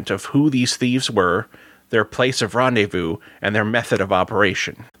statement of who these thieves were, their place of rendezvous, and their method of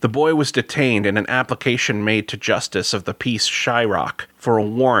operation. The boy was detained, and an application made to Justice of the Peace Shyrock for a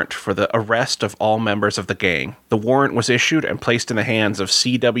warrant for the arrest of all members of the gang. The warrant was issued and placed in the hands of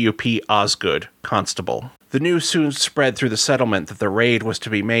C.W.P. Osgood, constable. The news soon spread through the settlement that the raid was to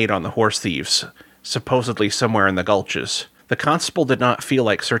be made on the horse thieves, supposedly somewhere in the gulches. The constable did not feel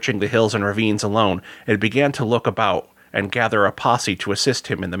like searching the hills and ravines alone, and began to look about and gather a posse to assist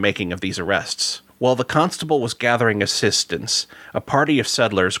him in the making of these arrests. While the constable was gathering assistance, a party of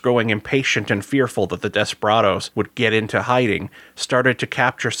settlers, growing impatient and fearful that the desperados would get into hiding, started to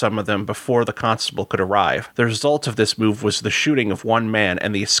capture some of them before the constable could arrive. The result of this move was the shooting of one man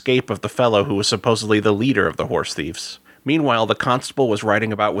and the escape of the fellow who was supposedly the leader of the horse thieves. Meanwhile, the constable was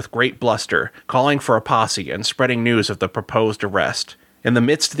riding about with great bluster, calling for a posse and spreading news of the proposed arrest. In the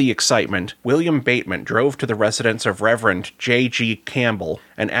midst of the excitement, William Bateman drove to the residence of Reverend J.G. Campbell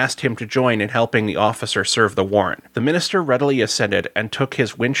and asked him to join in helping the officer serve the warrant. The minister readily assented and took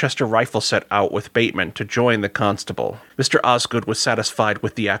his Winchester rifle set out with Bateman to join the constable. Mr. Osgood was satisfied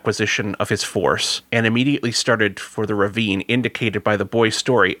with the acquisition of his force and immediately started for the ravine indicated by the boy's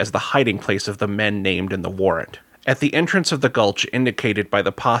story as the hiding place of the men named in the warrant. At the entrance of the gulch indicated by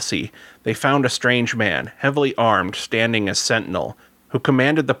the posse, they found a strange man, heavily armed, standing as sentinel, who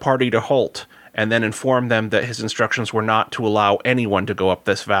commanded the party to halt, and then informed them that his instructions were not to allow anyone to go up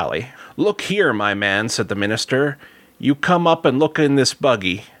this valley. "Look here, my man," said the minister. "You come up and look in this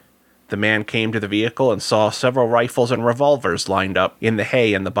buggy." The man came to the vehicle and saw several rifles and revolvers lined up in the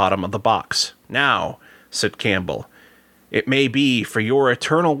hay in the bottom of the box. "Now," said Campbell, "it may be for your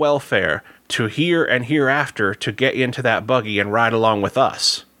eternal welfare to here and hereafter to get into that buggy and ride along with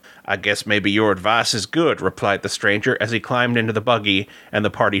us." "I guess maybe your advice is good," replied the stranger as he climbed into the buggy and the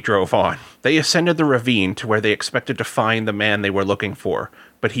party drove on. They ascended the ravine to where they expected to find the man they were looking for,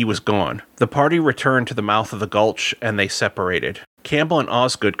 but he was gone. The party returned to the mouth of the gulch and they separated, Campbell and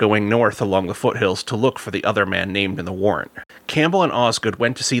Osgood going north along the foothills to look for the other man named in the warrant. Campbell and Osgood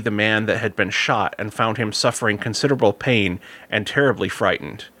went to see the man that had been shot and found him suffering considerable pain and terribly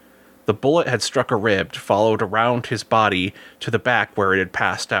frightened. The bullet had struck a rib, followed around his body to the back where it had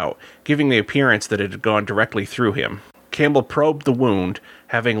passed out, giving the appearance that it had gone directly through him. Campbell probed the wound,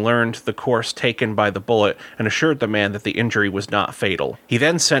 having learned the course taken by the bullet, and assured the man that the injury was not fatal. He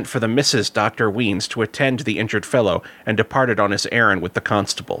then sent for the Mrs. Dr. Weens to attend to the injured fellow, and departed on his errand with the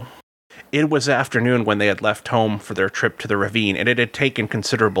constable. It was afternoon when they had left home for their trip to the ravine, and it had taken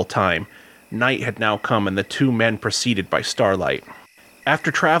considerable time. Night had now come, and the two men proceeded by starlight.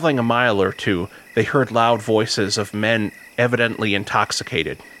 After traveling a mile or two, they heard loud voices of men evidently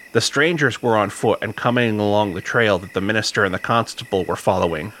intoxicated. The strangers were on foot and coming along the trail that the minister and the constable were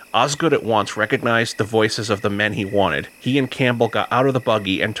following. Osgood at once recognized the voices of the men he wanted. He and Campbell got out of the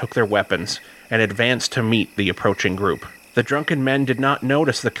buggy and took their weapons, and advanced to meet the approaching group. The drunken men did not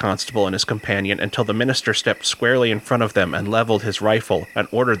notice the constable and his companion until the minister stepped squarely in front of them and leveled his rifle and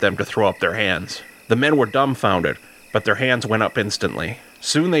ordered them to throw up their hands. The men were dumbfounded, but their hands went up instantly.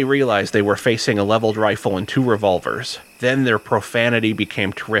 Soon they realized they were facing a leveled rifle and two revolvers. Then their profanity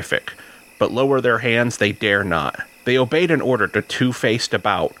became terrific, but lower their hands they dare not. They obeyed an order to two-faced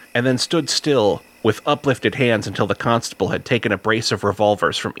about, and then stood still with uplifted hands until the constable had taken a brace of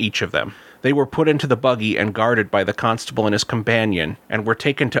revolvers from each of them. They were put into the buggy and guarded by the constable and his companion, and were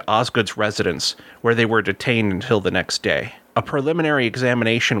taken to Osgood's residence, where they were detained until the next day. A preliminary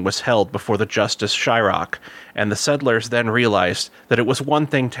examination was held before the Justice Shyrock, and the settlers then realized that it was one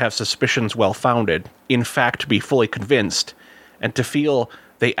thing to have suspicions well-founded, in fact to be fully convinced, and to feel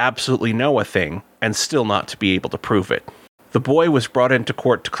they absolutely know a thing, and still not to be able to prove it. The boy was brought into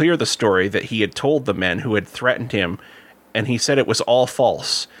court to clear the story that he had told the men who had threatened him, and he said it was all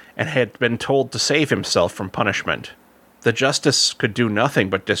false, and had been told to save himself from punishment. The justice could do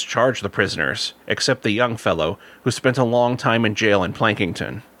nothing but discharge the prisoners, except the young fellow, who spent a long time in jail in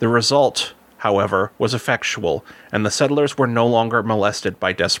Plankington. The result, however, was effectual, and the settlers were no longer molested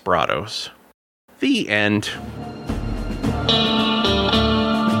by desperados. The end.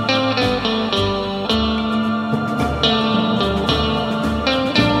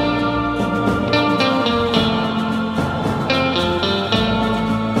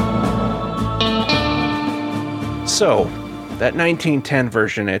 That 1910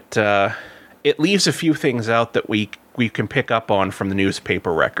 version, it leaves a few things out that we can pick up on from the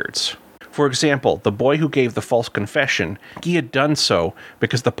newspaper records. For example, the boy who gave the false confession, he had done so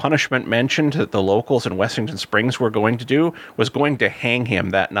because the punishment mentioned that the locals in Wessington Springs were going to do was going to hang him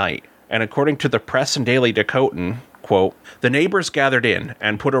that night. And according to the Press and Daily Dakotan, quote, "The neighbors gathered in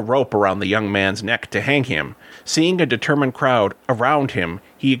and put a rope around the young man's neck to hang him. Seeing a determined crowd around him,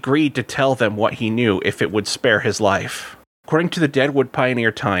 he agreed to tell them what he knew if it would spare his life." According to the Deadwood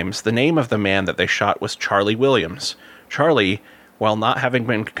Pioneer Times, the name of the man that they shot was Charlie Williams. Charlie, while not having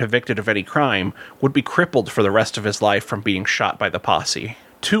been convicted of any crime, would be crippled for the rest of his life from being shot by the posse.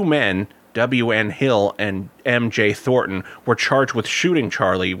 Two men, W.N. Hill and M.J. Thornton, were charged with shooting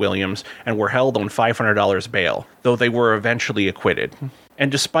Charlie Williams and were held on $500 bail, though they were eventually acquitted.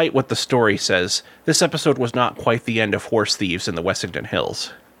 And despite what the story says, this episode was not quite the end of horse thieves in the Wessington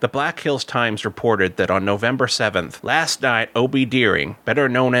Hills. The Black Hills Times reported that on November 7th, last night, O.B. Deering, better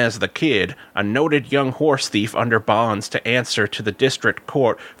known as the Kid, a noted young horse thief under bonds to answer to the district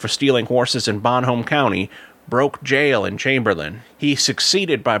court for stealing horses in Bonham County, broke jail in Chamberlain. He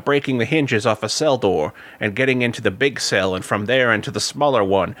succeeded by breaking the hinges off a cell door and getting into the big cell and from there into the smaller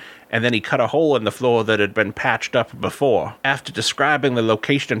one, and then he cut a hole in the floor that had been patched up before. After describing the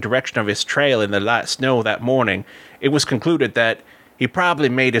location and direction of his trail in the light snow that morning, it was concluded that he probably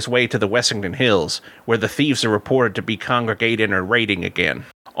made his way to the Wessington Hills, where the thieves are reported to be congregating or raiding again.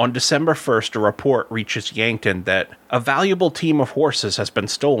 On December 1st, a report reaches Yankton that a valuable team of horses has been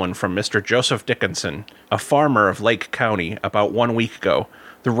stolen from Mr. Joseph Dickinson, a farmer of Lake County, about 1 week ago.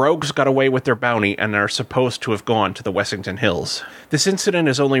 The rogues got away with their bounty and are supposed to have gone to the Wessington Hills. This incident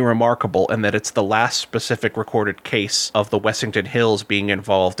is only remarkable in that it's the last specific recorded case of the Wessington Hills being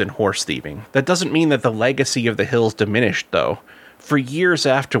involved in horse thieving. That doesn't mean that the legacy of the hills diminished, though. For years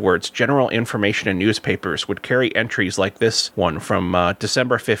afterwards, general information in newspapers would carry entries like this one from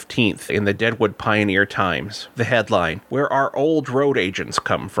December 15th in the Deadwood Pioneer Times. The headline, "Where Our Old Road Agents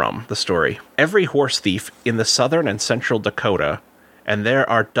Come From," the story. "Every horse thief in the southern and central Dakota, and there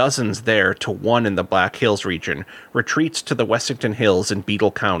are dozens there to one in the Black Hills region, retreats to the Wessington Hills in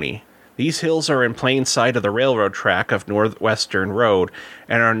Beetle County. These hills are in plain sight of the railroad track of Northwestern Road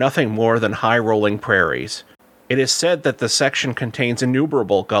and are nothing more than high-rolling prairies. It is said that the section contains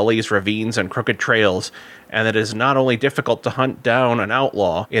innumerable gullies, ravines, and crooked trails, and that it is not only difficult to hunt down an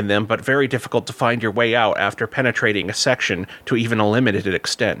outlaw in them, but very difficult to find your way out after penetrating a section to even a limited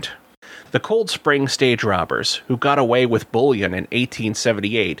extent. The Cold Spring stage robbers, who got away with bullion in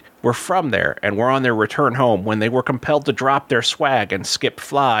 1878, were from there and were on their return home when they were compelled to drop their swag and skip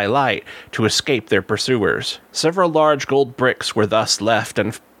fly light to escape their pursuers. Several large gold bricks were thus left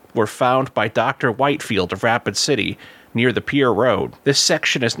and were found by Dr. Whitefield of Rapid City near the Pier Road. This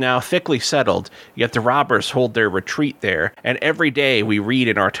section is now thickly settled, yet the robbers hold their retreat there, and every day we read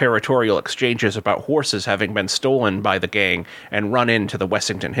in our territorial exchanges about horses having been stolen by the gang and run into the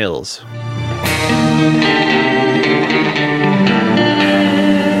Wessington Hills."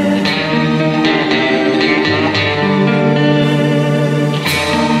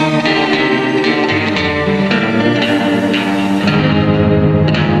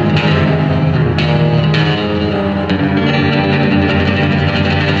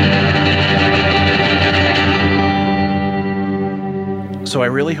 So I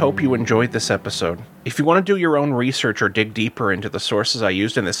really hope you enjoyed this episode. If you want to do your own research or dig deeper into the sources I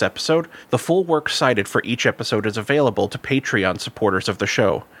used in this episode, the full works cited for each episode is available to Patreon supporters of the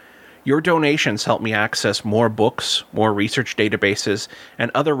show. Your donations help me access more books, more research databases,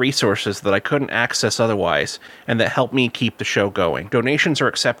 and other resources that I couldn't access otherwise, and that help me keep the show going. Donations are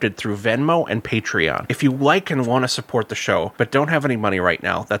accepted through Venmo and Patreon. If you like and want to support the show, but don't have any money right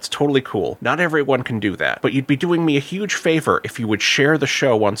now, that's totally cool. Not everyone can do that, but you'd be doing me a huge favor if you would share the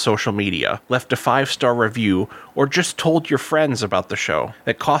show on social media, left a 5-star review, or just told your friends about the show.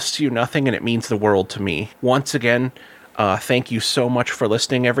 It costs you nothing and it means the world to me. Once again, thank you so much for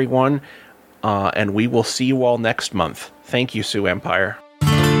listening, everyone, and we will see you all next month. Thank you, Sioux Empire.